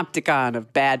panopticon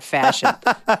of bad fashion.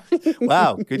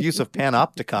 Wow, good use of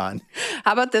panopticon.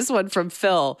 How about this one from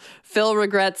Phil? Phil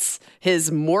regrets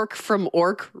his Mork from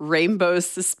Ork rainbow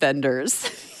suspenders.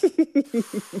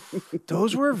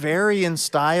 Those were very in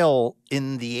style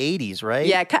in the 80s, right?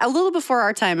 Yeah, a little before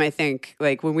our time, I think,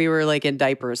 like when we were like in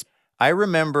diapers. I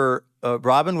remember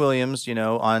Robin Williams,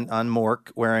 on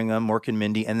Mork, wearing a Mork and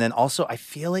Mindy. And then also, I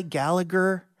feel like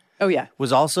Gallagher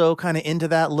was also kind of into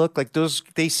that look. Like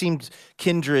they seemed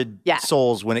kindred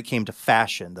souls when it came to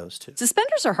fashion, those two.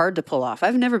 Suspenders are hard to pull off.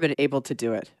 I've never been able to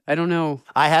do it. I don't know.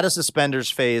 I had a suspenders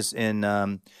phase in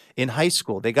high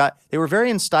school. They were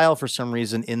very in style for some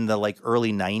reason in the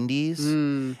early 90s.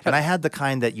 And I had the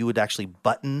kind that you would actually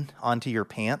button onto your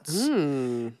pants.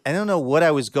 I don't know what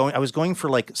I was going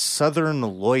for Southern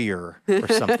Lawyer or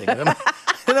something. I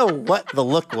don't know what the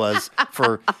look was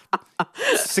for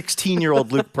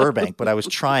 16-year-old Luke Burbank, but I was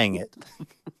trying it.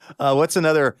 What's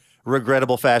another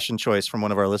regrettable fashion choice from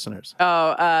one of our listeners?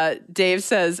 Dave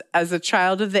says, as a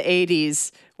child of the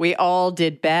 80s, we all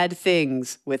did bad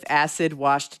things with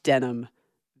acid-washed denim.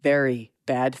 Very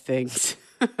bad things.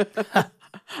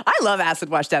 I love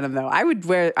acid-washed denim, though. I would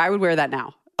wear that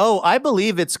now. Oh, I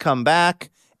believe it's come back,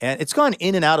 and it's gone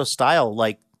in and out of style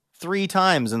 3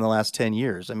 times in the last 10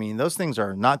 years. I mean, those things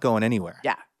are not going anywhere.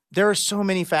 Yeah. There are so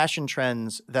many fashion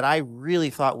trends that I really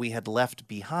thought we had left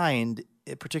behind,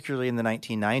 particularly in the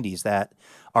 1990s, that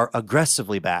are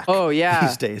aggressively back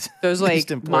these days. Those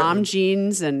mom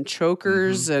jeans and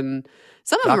chokers and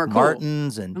some of them are cool.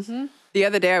 Martens and... The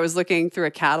other day I was looking through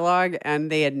a catalog and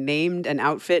they had named an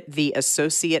outfit the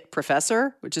Associate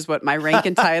Professor, which is what my rank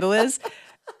and title is.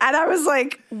 And I was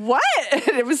like, what?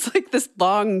 And it was this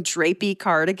long drapey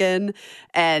cardigan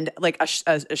and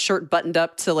a shirt buttoned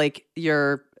up to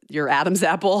your Adam's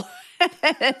apple.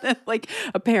 And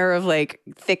a pair of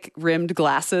thick rimmed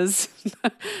glasses.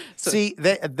 See,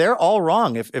 they're all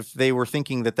wrong if they were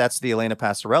thinking that that's the Elena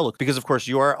Passarello, because of course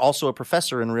you are also a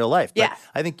professor in real life. But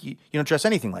I think you don't dress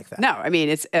anything like that. No, I mean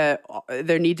it's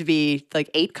there need to be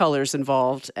 8 colors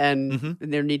involved, and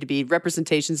there need to be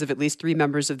representations of at least 3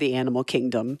 members of the animal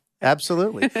kingdom.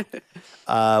 Absolutely.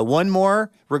 One more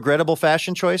regrettable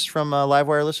fashion choice from a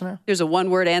Livewire listener. Here's a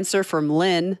one-word answer from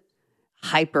Lynn: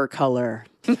 hypercolor.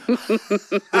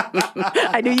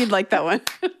 I knew you'd like that one.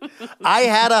 I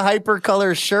had a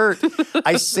hypercolor shirt.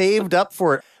 I saved up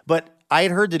for it. But I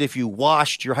had heard that if you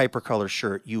washed your hypercolor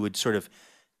shirt, you would sort of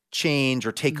change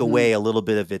or take away a little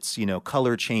bit of its,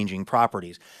 color changing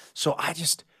properties. So I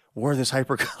just wore this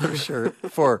hypercolor shirt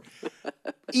for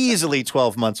easily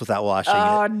 12 months without washing it.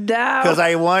 Oh, no. Because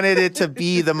I wanted it to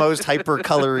be the most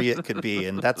hypercolory it could be.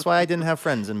 And that's why I didn't have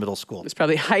friends in middle school. It was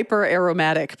probably hyper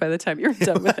aromatic by the time you were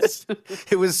done with it.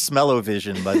 It was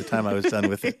smell-o-vision by the time I was done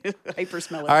with it. Hyper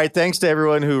smell. All right. Thanks to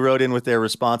everyone who wrote in with their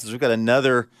responses. We've got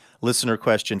another listener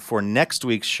question for next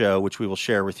week's show, which we will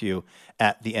share with you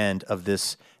at the end of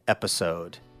this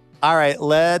episode. All right,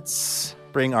 let's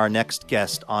bring our next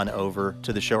guest on over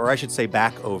to the show, or I should say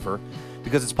back over,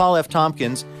 because it's Paul F.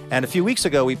 Tompkins. And a few weeks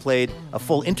ago, we played a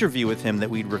full interview with him that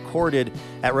we'd recorded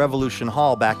at Revolution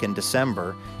Hall back in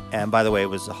December. And by the way, it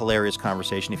was a hilarious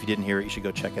conversation. If you didn't hear it, you should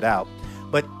go check it out.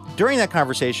 But during that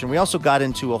conversation, we also got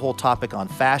into a whole topic on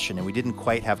fashion, and we didn't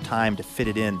quite have time to fit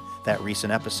it in that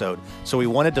recent episode. So we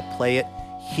wanted to play it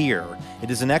here. It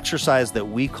is an exercise that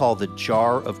we call the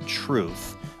Jar of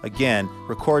Truth. Again,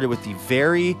 recorded with the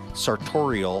very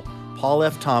sartorial Paul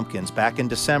F. Tompkins back in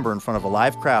December in front of a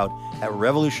live crowd at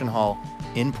Revolution Hall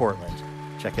in Portland.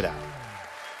 Check it out.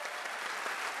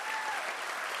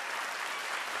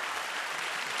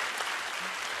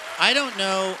 I don't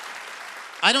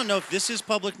know if this is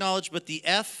public knowledge, but the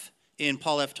F in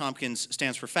Paul F. Tompkins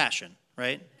stands for fashion,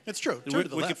 right? It's true.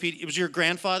 Wikipedia. It was your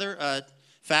grandfather,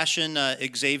 fashion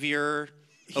Xavier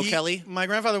O'Kelly? My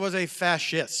grandfather was a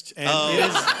fascist, and it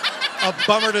is a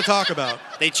bummer to talk about.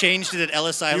 They changed it at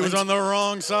Ellis Island. He was on the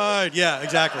wrong side. Yeah,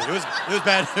 exactly. It was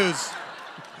bad news.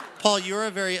 Paul, you're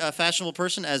a very fashionable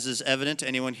person, as is evident to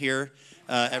anyone here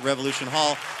at Revolution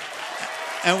Hall.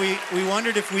 And we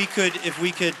wondered if we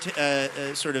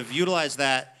could sort of utilize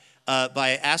that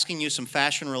by asking you some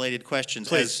fashion-related questions.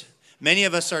 Please. As many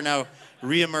of us are now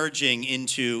reemerging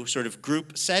into sort of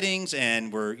group settings,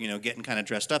 and we're getting kind of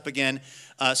dressed up again.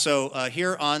 So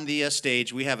here on the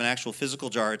stage, we have an actual physical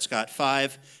jar. It's got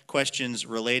 5 questions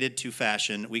related to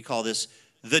fashion. We call this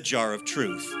the Jar of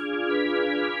Truth.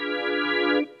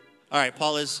 All right,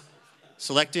 Paul is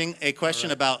selecting a question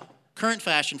about current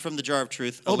fashion from the Jar of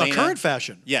Truth. Oh, about current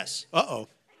fashion? Yes. Uh-oh.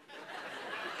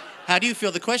 How do you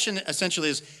feel? The question essentially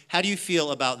is, how do you feel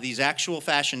about these actual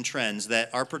fashion trends that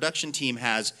our production team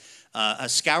has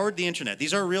scoured the internet?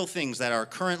 These are real things that are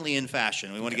currently in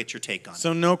fashion. We want to get your take on it.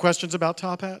 So no questions about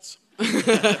top hats?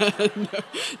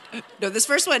 No, this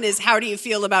first one is, how do you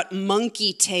feel about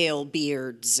monkey tail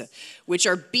beards, which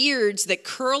are beards that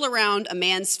curl around a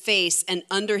man's face and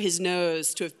under his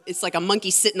nose. It's like a monkey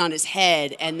sitting on his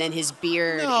head, and then his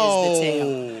beard is the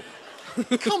tail.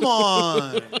 Come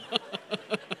on.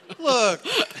 Look.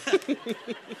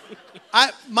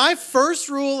 My first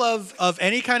rule of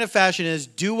any kind of fashion is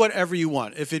do whatever you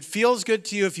want. If it feels good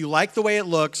to you, if you like the way it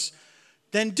looks,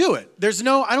 then do it.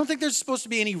 I don't think there's supposed to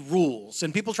be any rules,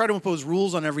 and people try to impose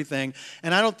rules on everything,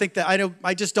 and I don't think that,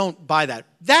 I just don't buy that.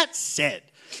 That said,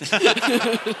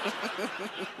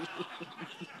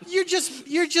 you're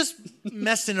just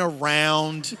messing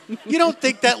around. You don't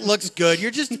think that looks good.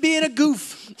 You're just being a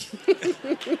goof.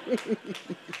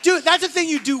 Dude, that's a thing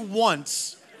you do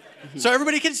once. So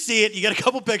everybody can see it, you get a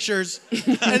couple pictures,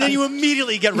 and then you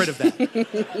immediately get rid of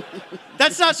that.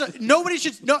 That's not so,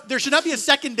 there should not be a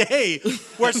second day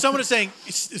where someone is saying,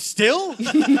 still?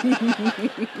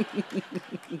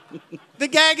 The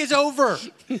gag is over.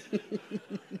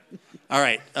 All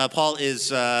right, Paul,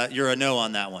 you're a no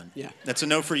on that one. Yeah. That's a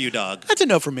no for you, dog. That's a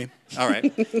no for me. All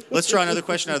right. Let's draw another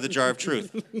question out of the Jar of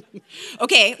Truth.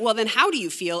 Okay, well then how do you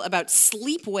feel about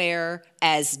sleepwear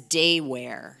as day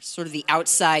wear? Sort of the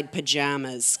outside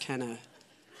pajamas kind of.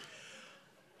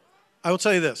 I will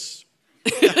tell you this.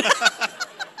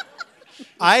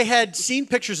 I had seen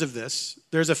pictures of this.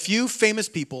 There's a few famous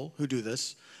people who do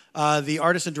this. The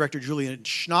artist and director Julian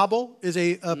Schnabel is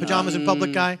a pajamas in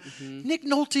public guy. Mm-hmm. Nick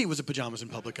Nolte was a pajamas in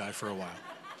public guy for a while.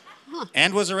 Huh.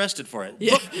 And was arrested for it.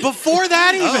 Yeah. Before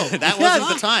that even. Oh, that wasn't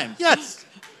the time. Yes.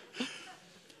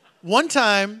 One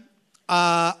time,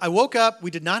 I woke up.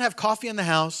 We did not have coffee in the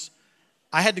house.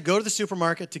 I had to go to the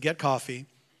supermarket to get coffee.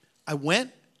 I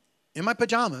went in my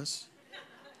pajamas,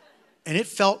 and it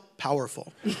felt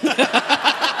powerful.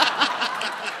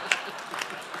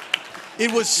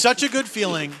 It was such a good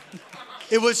feeling.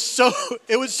 It was so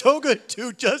good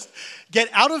to just get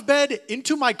out of bed,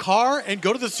 into my car, and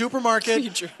go to the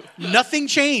supermarket. Nothing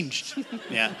changed.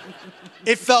 Yeah.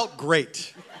 It felt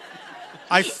great.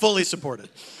 I fully support it.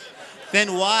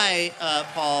 Then why,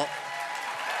 Paul,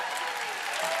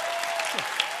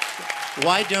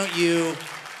 why don't you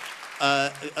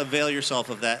avail yourself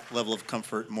of that level of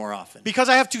comfort more often? Because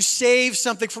I have to save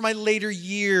something for my later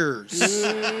years.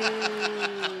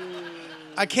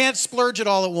 I can't splurge it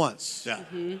all at once. Yeah.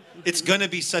 Mm-hmm. It's going to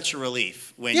be such a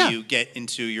relief when you get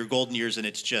into your golden years and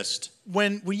it's just...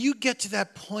 When you get to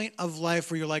that point of life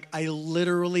where you're like, I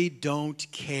literally don't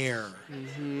care.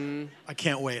 Mm-hmm. I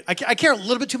can't wait. I care a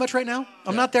little bit too much right now.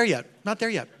 I'm not there yet. Not there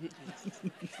yet.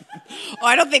 Oh,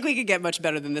 I don't think we could get much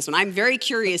better than this one. I'm very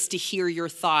curious to hear your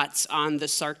thoughts on the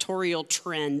sartorial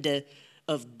trend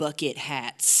of bucket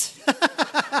hats.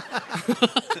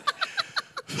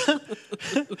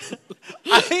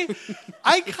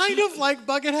 I kind of like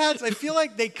bucket hats. I feel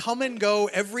like they come and go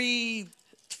every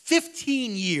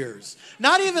 15 years.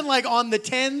 Not even like on the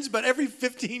 10s, but every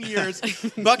 15 years,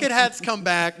 bucket hats come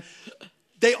back.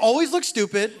 They always look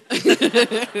stupid.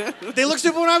 They look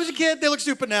stupid when I was a kid. They look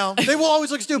stupid now. They will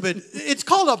always look stupid. It's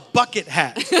called a bucket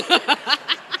hat.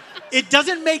 It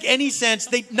doesn't make any sense.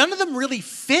 None of them really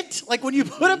fit. Like when you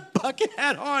put a bucket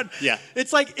hat on,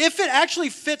 it's like if it actually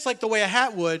fits like the way a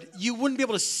hat would, you wouldn't be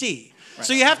able to see. Right.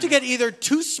 So you have to get either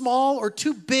too small or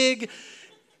too big.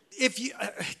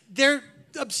 They're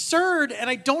absurd, and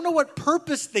I don't know what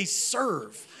purpose they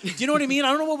serve. Do you know what I mean? I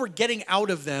don't know what we're getting out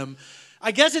of them.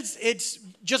 I guess it's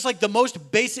just like the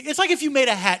most basic. It's like if you made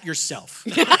a hat yourself,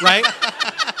 right?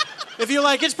 If you're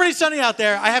like, it's pretty sunny out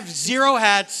there, I have 0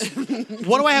 hats.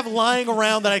 What do I have lying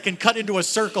around that I can cut into a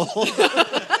circle?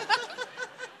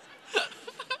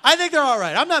 I think they're all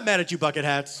right. I'm not mad at you, bucket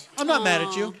hats. I'm not mad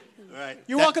at you. Right.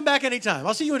 You're welcome back anytime.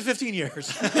 I'll see you in 15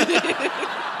 years.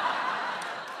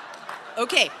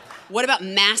 Okay, what about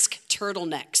mask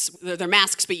turtlenecks? They're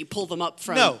masks, but you pull them up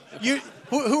from... No.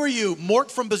 Who are you, Mort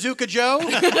from Bazooka Joe?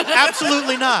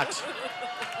 Absolutely not.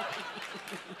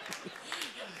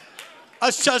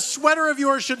 A sweater of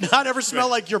yours should not ever smell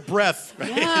like your breath.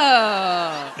 Right.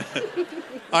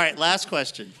 All right, last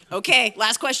question. Okay,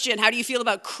 last question. How do you feel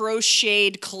about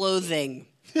crocheted clothing?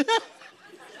 I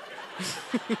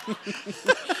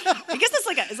guess it's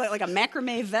like a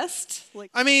macrame vest.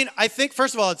 I mean, I think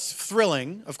first of all, it's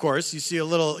thrilling. Of course, you get a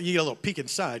little peek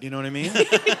inside. You know what I mean?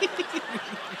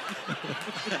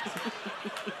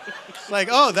 It's like,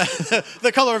 oh,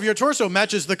 the color of your torso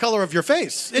matches the color of your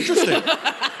face. Interesting.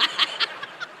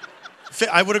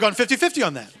 I would have gone 50-50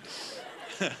 on that.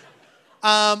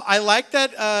 I like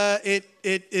that it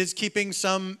is keeping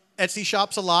some Etsy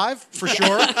shops alive, for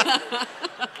sure.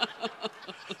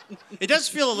 It does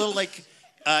feel a little like,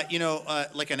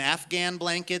 like an Afghan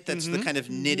blanket that's the kind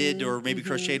of knitted or maybe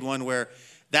crocheted one where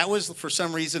that was, for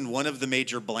some reason, one of the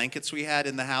major blankets we had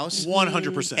in the house.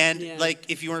 100%. And,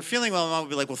 if you weren't feeling well, my mom would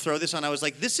be like, well, throw this on. I was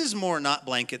like, this is more not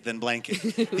blanket than blanket.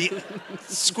 The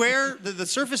square, the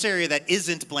surface area that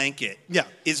isn't blanket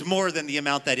is more than the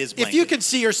amount that is blanket. If you can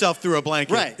see yourself through a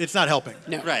blanket, it's not helping.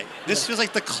 No. Right. This feels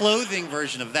like the clothing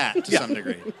version of that to some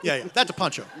degree. Yeah. That's a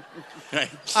poncho. Right.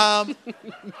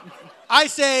 I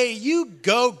say, you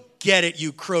go get it,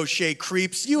 you crochet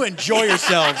creeps. You enjoy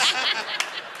yourselves.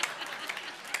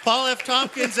 Paul F.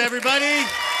 Tompkins, everybody.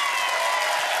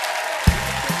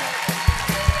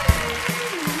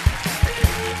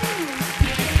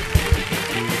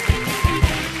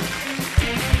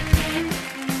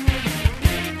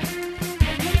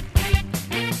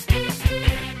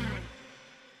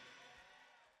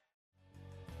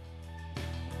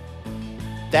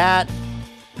 That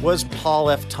was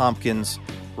Paul F. Tompkins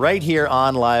right here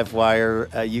on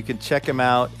Livewire. You can check him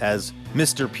out as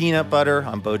Mr. Peanut Butter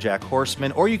on BoJack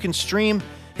Horseman, or you can stream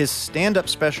his stand-up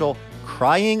special,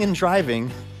 Crying and Driving,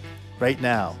 right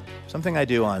now. Something I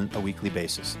do on a weekly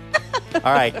basis.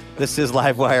 All right, this is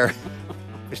Livewire.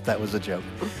 Wish that was a joke.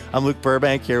 I'm Luke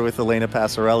Burbank here with Elena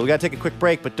Passarello. We got to take a quick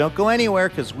break, but don't go anywhere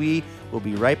because we will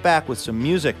be right back with some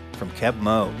music from Keb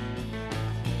Mo.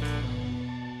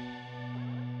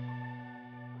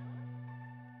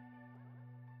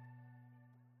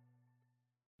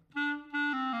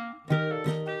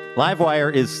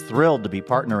 Livewire is thrilled to be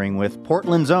partnering with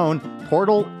Portland's own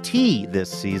Portal Tea this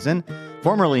season.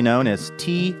 Formerly known as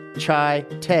Tea Chai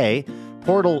Tay,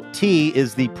 Portal Tea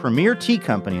is the premier tea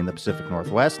company in the Pacific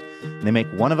Northwest. And they make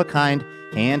one-of-a-kind,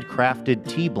 handcrafted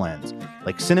tea blends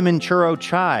like cinnamon churro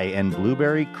chai and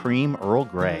blueberry cream Earl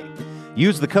Grey.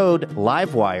 Use the code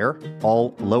LIVEWIRE,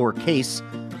 all lowercase,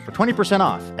 for 20%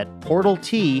 off at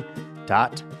portaltea.co.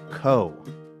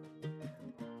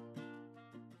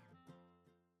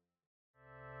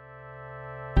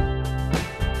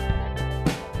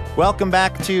 Welcome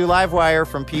back to Livewire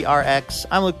from PRX.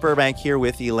 I'm Luke Burbank here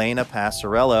with Elena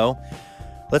Passarello.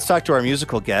 Let's talk to our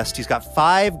musical guest. He's got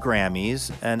 5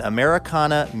 Grammys, an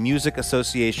Americana Music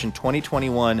Association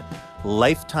 2021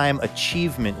 Lifetime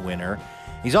Achievement winner.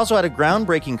 He's also had a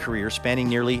groundbreaking career spanning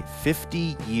nearly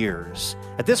 50 years.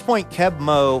 At this point, Keb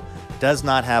Mo does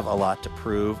not have a lot to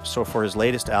prove, so for his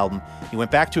latest album, he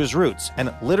went back to his roots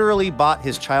and literally bought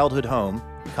his childhood home,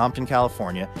 Compton,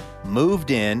 California,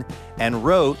 moved in, and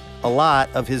wrote a lot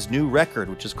of his new record,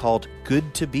 which is called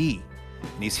Good to Be.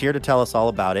 And he's here to tell us all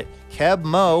about it. Keb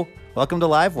Mo, welcome to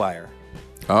Livewire.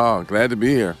 Oh, glad to be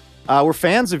here. We're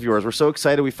fans of yours. We're so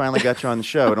excited we finally got you on the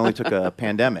show. It only took a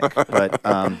pandemic, but...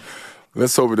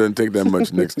 Let's hope it doesn't take that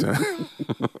much next time.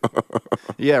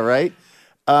 Yeah, right?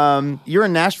 You're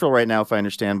in Nashville right now, if I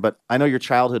understand, but I know your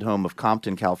childhood home of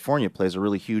Compton, California, plays a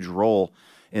really huge role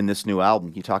in this new album.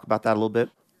 Can you talk about that a little bit?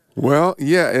 Well,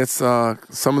 yeah, it's some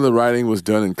of the writing was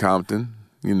done in Compton,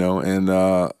 and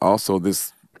also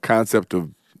this concept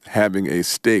of having a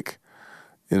stake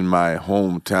in my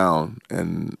hometown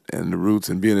and the roots,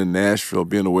 and being in Nashville,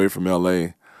 being away from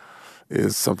L.A.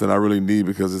 is something I really need,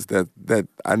 because it's that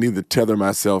I need to tether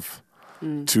myself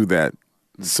to that,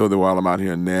 so that while I'm out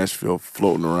here in Nashville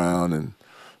floating around and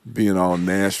being all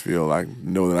Nashville, I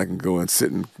know that I can go and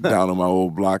sit down on my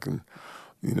old block and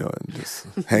just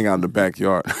hang out in the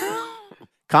backyard.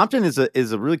 Compton is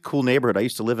a really cool neighborhood. I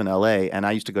used to live in L.A., and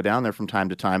I used to go down there from time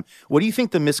to time. What do you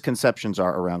think the misconceptions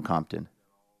are around Compton?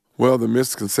 Well, the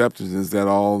misconception is that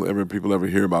all people ever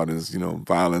hear about is,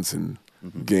 violence and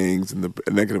gangs and the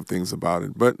negative things about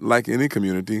it. But like any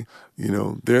community,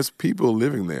 there's people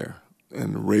living there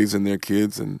and raising their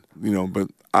kids, and but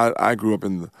I grew up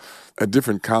in a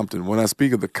different Compton. When I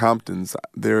speak of the Comptons,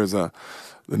 there's the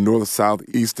north, south,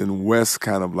 east, and west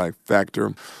kind of like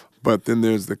factor. But then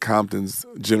there's the Comptons,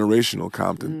 generational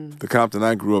Compton. The Compton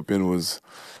I grew up in was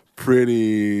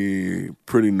pretty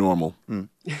normal.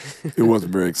 It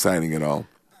wasn't very exciting at all.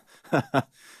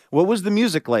 What was the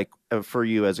music like for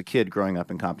you as a kid growing up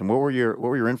in Compton? What were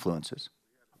your influences?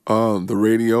 The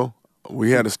radio.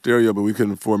 We had a stereo, but we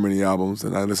couldn't afford many albums,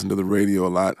 and I listened to the radio a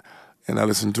lot. And I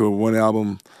listened to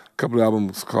a couple of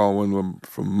albums called one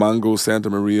from Mongo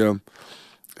Santa Maria,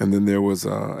 and then there was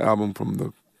an album from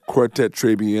the Quartet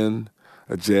Trebien,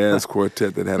 a jazz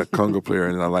quartet that had a conga player,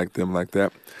 and I liked them like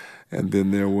that. And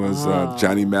then there was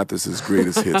Johnny Mathis's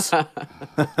Greatest Hits.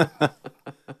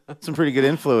 Some pretty good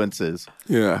influences.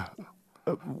 Yeah.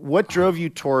 What drove you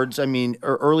towards,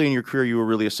 early in your career, you were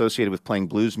really associated with playing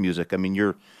blues music.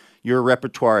 Your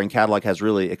repertoire and catalog has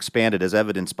really expanded, as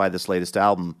evidenced by this latest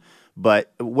album.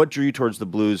 But what drew you towards the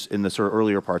blues in the sort of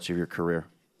earlier parts of your career?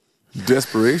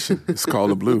 Desperation. It's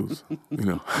called the blues,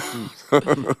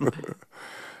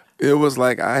 It was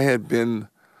like I had been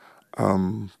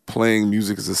playing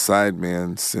music as a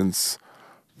sideman since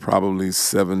probably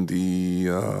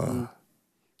 72,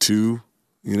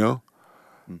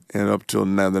 and up till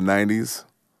now the 90s.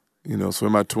 So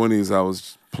in my 20s, I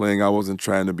was playing. I wasn't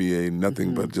trying to be a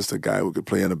nothing but just a guy who could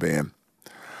play in a band.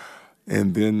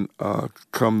 And then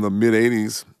come the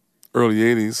mid-'80s, early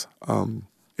 80s,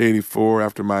 84,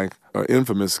 after my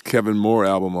infamous Kevin Moore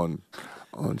album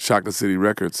on Chocolate City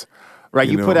Records. Right,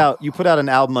 you put out an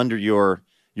album under your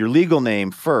legal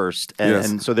name first,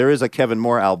 and so there is a Kevin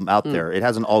Moore album out there. It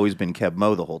hasn't always been Keb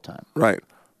Mo the whole time. Right.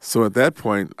 So at that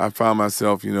point, I found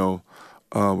myself,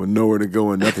 with nowhere to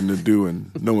go and nothing to do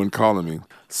and no one calling me.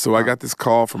 So I got this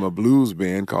call from a blues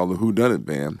band called the Who Done It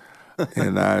Band.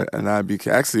 And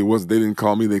actually, they didn't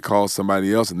call me, they called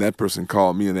somebody else, and that person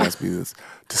called me and asked me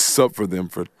to sub for them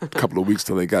for a couple of weeks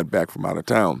till they got back from out of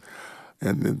town.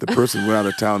 And then the person went out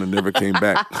of town and never came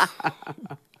back.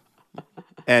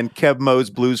 And Keb Mo's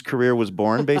blues career was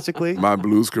born, basically? My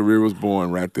blues career was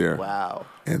born right there. Wow.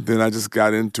 And then I just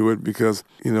got into it because,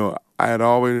 I had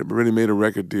already made a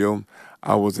record deal.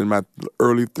 I was in my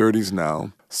early 30s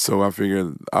now. So I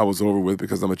figured I was over with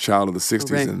because I'm a child of the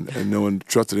 60s, right. and no one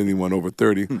trusted anyone over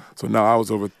 30. So now I was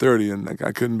over 30 and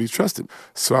I couldn't be trusted.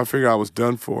 So I figured I was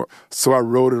done for. So I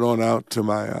rode it on out to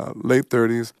my late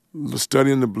 30s,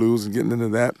 studying the blues and getting into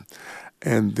that.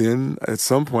 And then at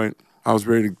some point, I was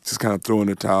ready to just kind of throw in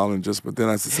the towel but then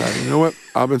I decided, you know what?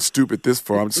 I've been stupid this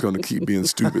far. I'm just going to keep being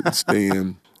stupid and stay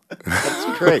in.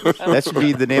 That's great. That should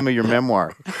be the name of your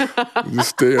memoir.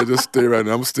 Just stay right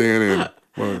now. I'm staying in.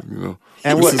 Well,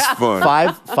 and this is fun.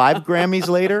 Five Grammys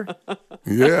later?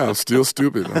 Yeah, I'm still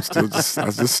stupid. I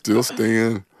just still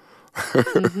staying.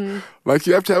 Like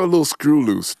you have to have a little screw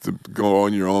loose to go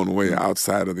on your own way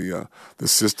outside of the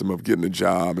system of getting a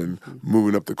job and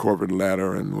moving up the corporate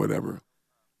ladder and whatever.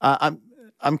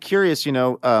 I'm curious,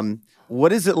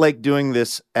 what is it like doing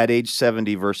this at age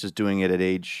 70 versus doing it at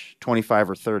age 25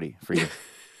 or 30 for you?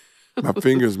 My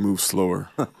fingers move slower.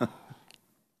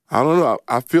 I don't know.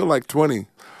 I feel like 20.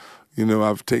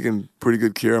 I've taken pretty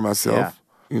good care of myself.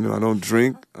 Yeah. I don't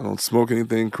drink. I don't smoke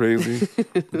anything crazy.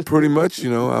 Pretty much,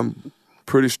 I'm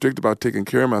pretty strict about taking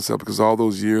care of myself because all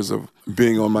those years of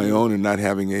being on my own and not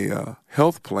having a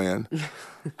health plan,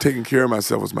 taking care of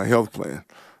myself was my health plan.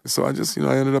 So I just,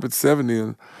 I ended up at 70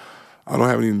 and I don't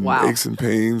have any aches and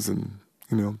pains and,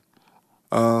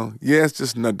 it's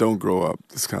just don't grow up.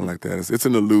 It's kind of like that. It's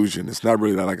an illusion. It's not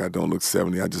really like I don't look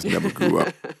 70. I just never grew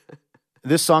up.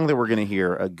 This song that we're going to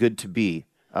hear, Good to Be,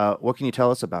 what can you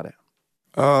tell us about it?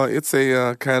 It's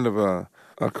a kind of a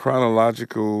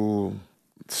chronological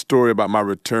story about my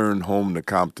return home to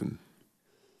Compton.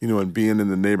 and being in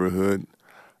the neighborhood,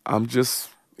 I'm just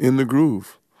in the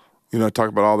groove. I talk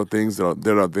about all the things that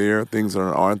are there, things that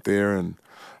aren't there, and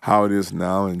how it is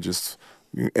now, and it's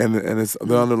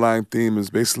the underlying theme is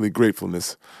basically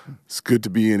gratefulness. It's good to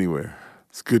be anywhere.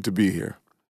 It's good to be here.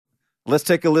 Let's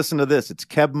take a listen to this. It's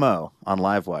Keb Mo on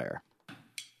Livewire.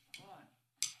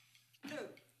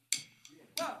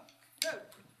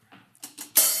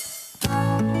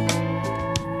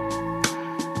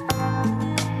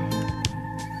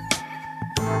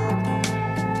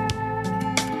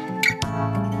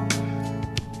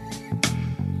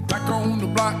 Back on the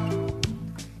block,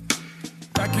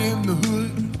 back in the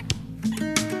hood.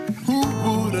 Who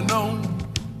would have known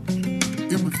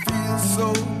it would feel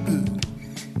so good?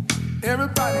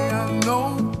 Everybody I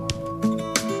know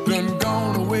done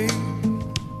gone away,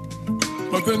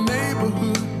 but the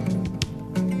neighborhood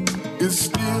is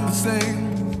still the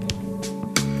same.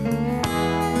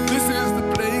 This is the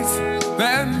place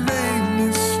that made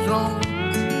me strong.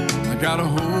 I got a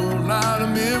whole lot of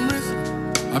memories.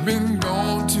 I've been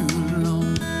gone too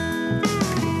long.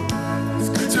 It's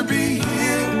good to be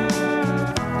here.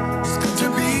 It's good to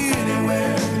be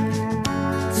anywhere.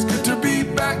 It's good to be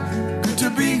back. Good to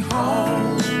be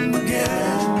home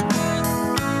again.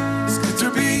 It's good to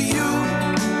be you.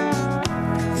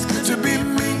 It's good to be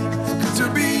me. It's good to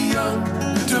be young.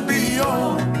 Good to be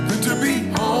old. Good to be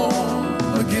home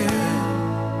again.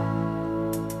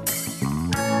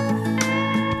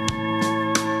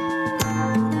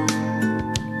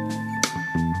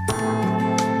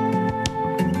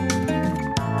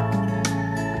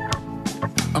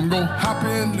 I'm gonna hop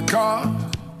in the car,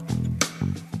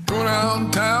 go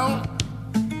downtown,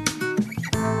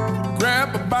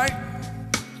 grab a bite,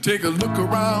 take a look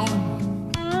around.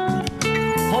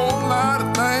 Whole lot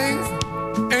of things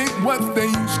ain't what they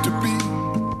used to be.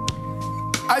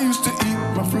 I used to eat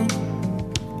my fruit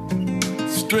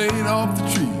straight off the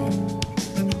tree.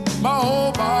 My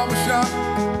old barber shop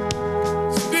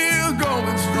still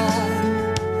going strong,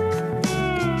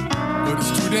 but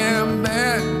it's too damn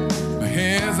bad. My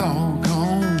hair's all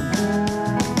gone.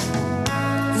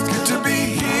 It's good to be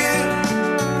here.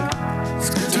 It's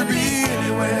good to be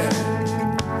anywhere.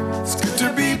 It's good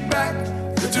to be back.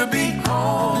 Good to be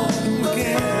home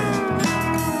again.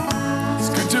 It's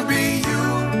good to be you.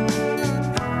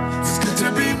 It's good to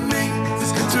be me.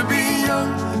 It's good to be young.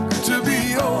 Good to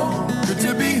be old. Good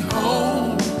to be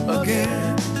home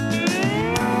again.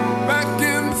 Back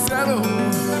in the saddle.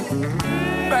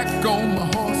 Back on my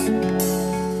horse.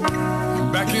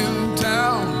 Back in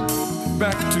town,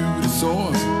 back to the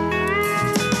source.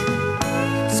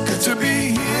 It's good to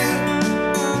be here.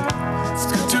 It's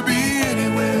good to be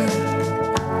anywhere.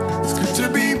 It's good to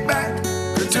be back.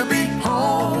 Good to be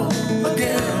home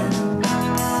again.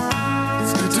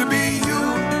 It's good to be you.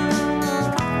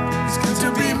 It's good to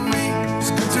be me.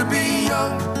 It's good to be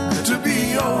young. Good to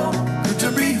be old. Good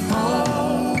to be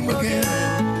home again.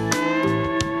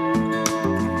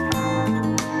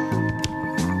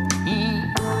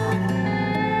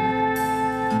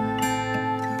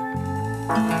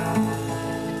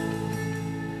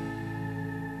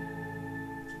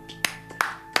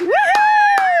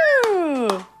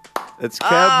 It's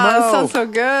Keb Mo. That sounds so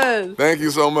good. Thank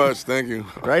you so much. Thank you.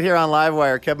 Right here on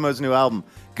Livewire, Keb Mo's new album,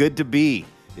 Good to Be,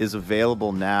 is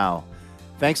available now.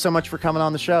 Thanks so much for coming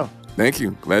on the show. Thank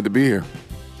you. Glad to be here.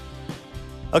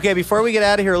 Okay, before we get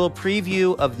out of here, a little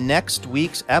preview of next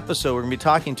week's episode. We're going to be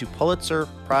talking to Pulitzer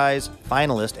Prize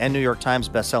finalist and New York Times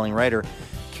bestselling writer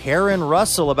Karen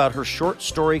Russell about her short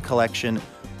story collection,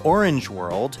 Orange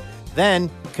World. Then,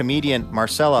 comedian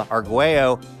Marcela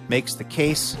Arguello makes the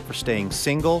case for staying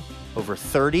single over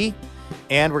 30.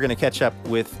 And we're going to catch up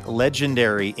with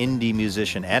legendary indie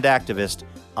musician and activist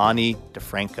Ani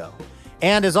DiFranco.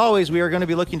 And as always, we are going to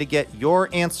be looking to get your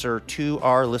answer to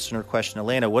our listener question.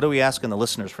 Elena, what are we asking the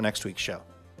listeners for next week's show?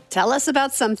 Tell us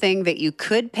about something that you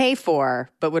could pay for,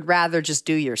 but would rather just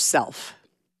do yourself.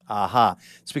 Aha.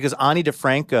 It's because Ani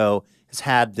DiFranco has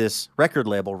had this record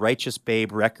label, Righteous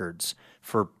Babe Records,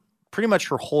 for pretty much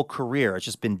her whole career. It's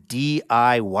just been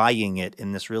DIYing it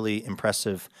in this really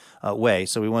impressive way.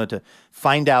 So we wanted to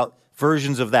find out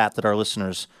versions of that our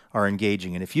listeners are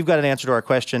engaging in. If you've got an answer to our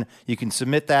question, you can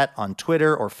submit that on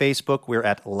Twitter or Facebook. We're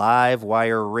at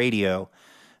Livewire Radio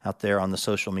out there on the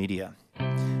social media.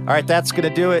 All right, that's going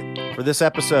to do it for this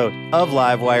episode of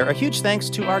Livewire. A huge thanks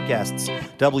to our guests,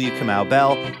 W. Kamau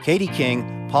Bell, Katie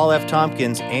King, Paul F.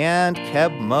 Tompkins, and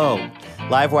Keb Mo.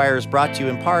 Livewire is brought to you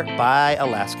in part by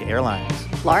Alaska Airlines.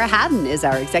 Laura Haddon is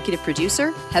our executive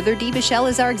producer. Heather D. Michelle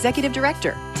is our executive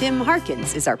director. Tim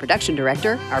Harkins is our production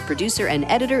director. Our producer and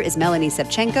editor is Melanie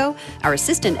Sevchenko. Our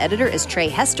assistant editor is Trey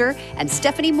Hester. And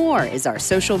Stephanie Moore is our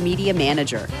social media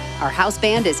manager. Our house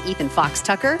band is Ethan Fox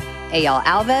Tucker, Eyal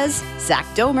Alves, Zach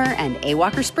Domer, and A.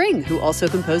 Walker Spring, who also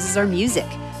composes our music.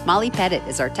 Molly Pettit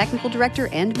is our technical director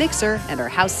and mixer, and our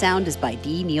house sound is by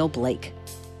D. Neil Blake.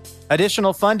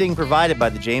 Additional funding provided by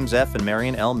the James F. and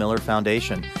Marion L. Miller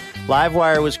Foundation.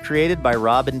 Livewire was created by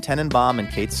Robin Tenenbaum and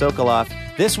Kate Sokoloff.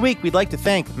 This week, we'd like to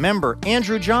thank member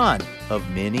Andrew John of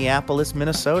Minneapolis,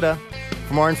 Minnesota.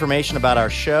 For more information about our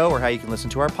show or how you can listen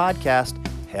to our podcast,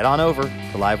 head on over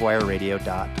to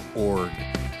livewireradio.org.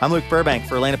 I'm Luke Burbank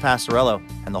for Elena Passarello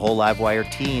and the whole Livewire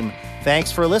team.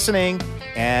 Thanks for listening,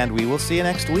 and we will see you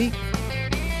next week.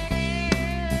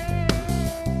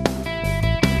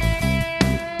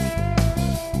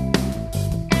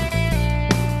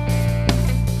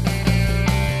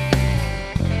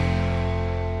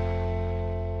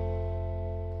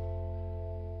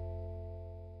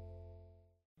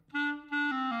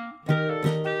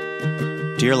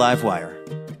 Dear Livewire,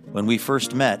 when we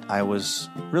first met, I was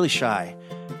really shy.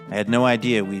 I had no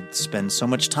idea we'd spend so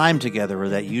much time together or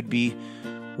that you'd be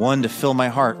one to fill my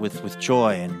heart with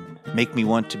joy and make me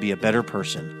want to be a better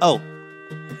person. Oh,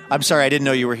 I'm sorry, I didn't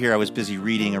know you were here. I was busy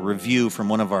reading a review from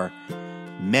one of our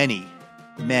many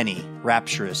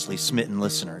rapturously smitten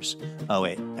listeners. Oh,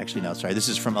 wait, actually, no, sorry. This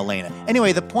is from Elena.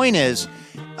 Anyway, the point is,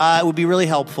 it would be really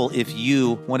helpful if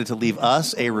you wanted to leave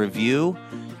us a review.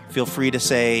 Feel free to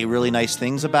say really nice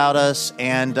things about us,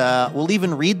 and we'll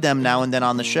even read them now and then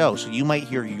on the show. So you might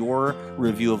hear your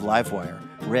review of Livewire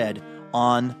read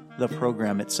on the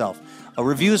program itself.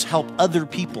 Reviews help other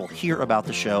people hear about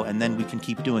the show, and then we can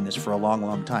keep doing this for a long,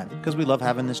 long time because we love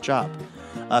having this job.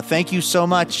 Thank you so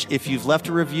much if you've left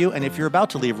a review, and if you're about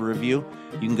to leave a review,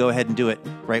 you can go ahead and do it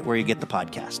right where you get the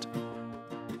podcast.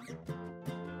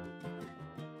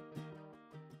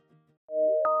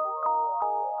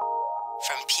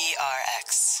 From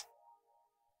PRX.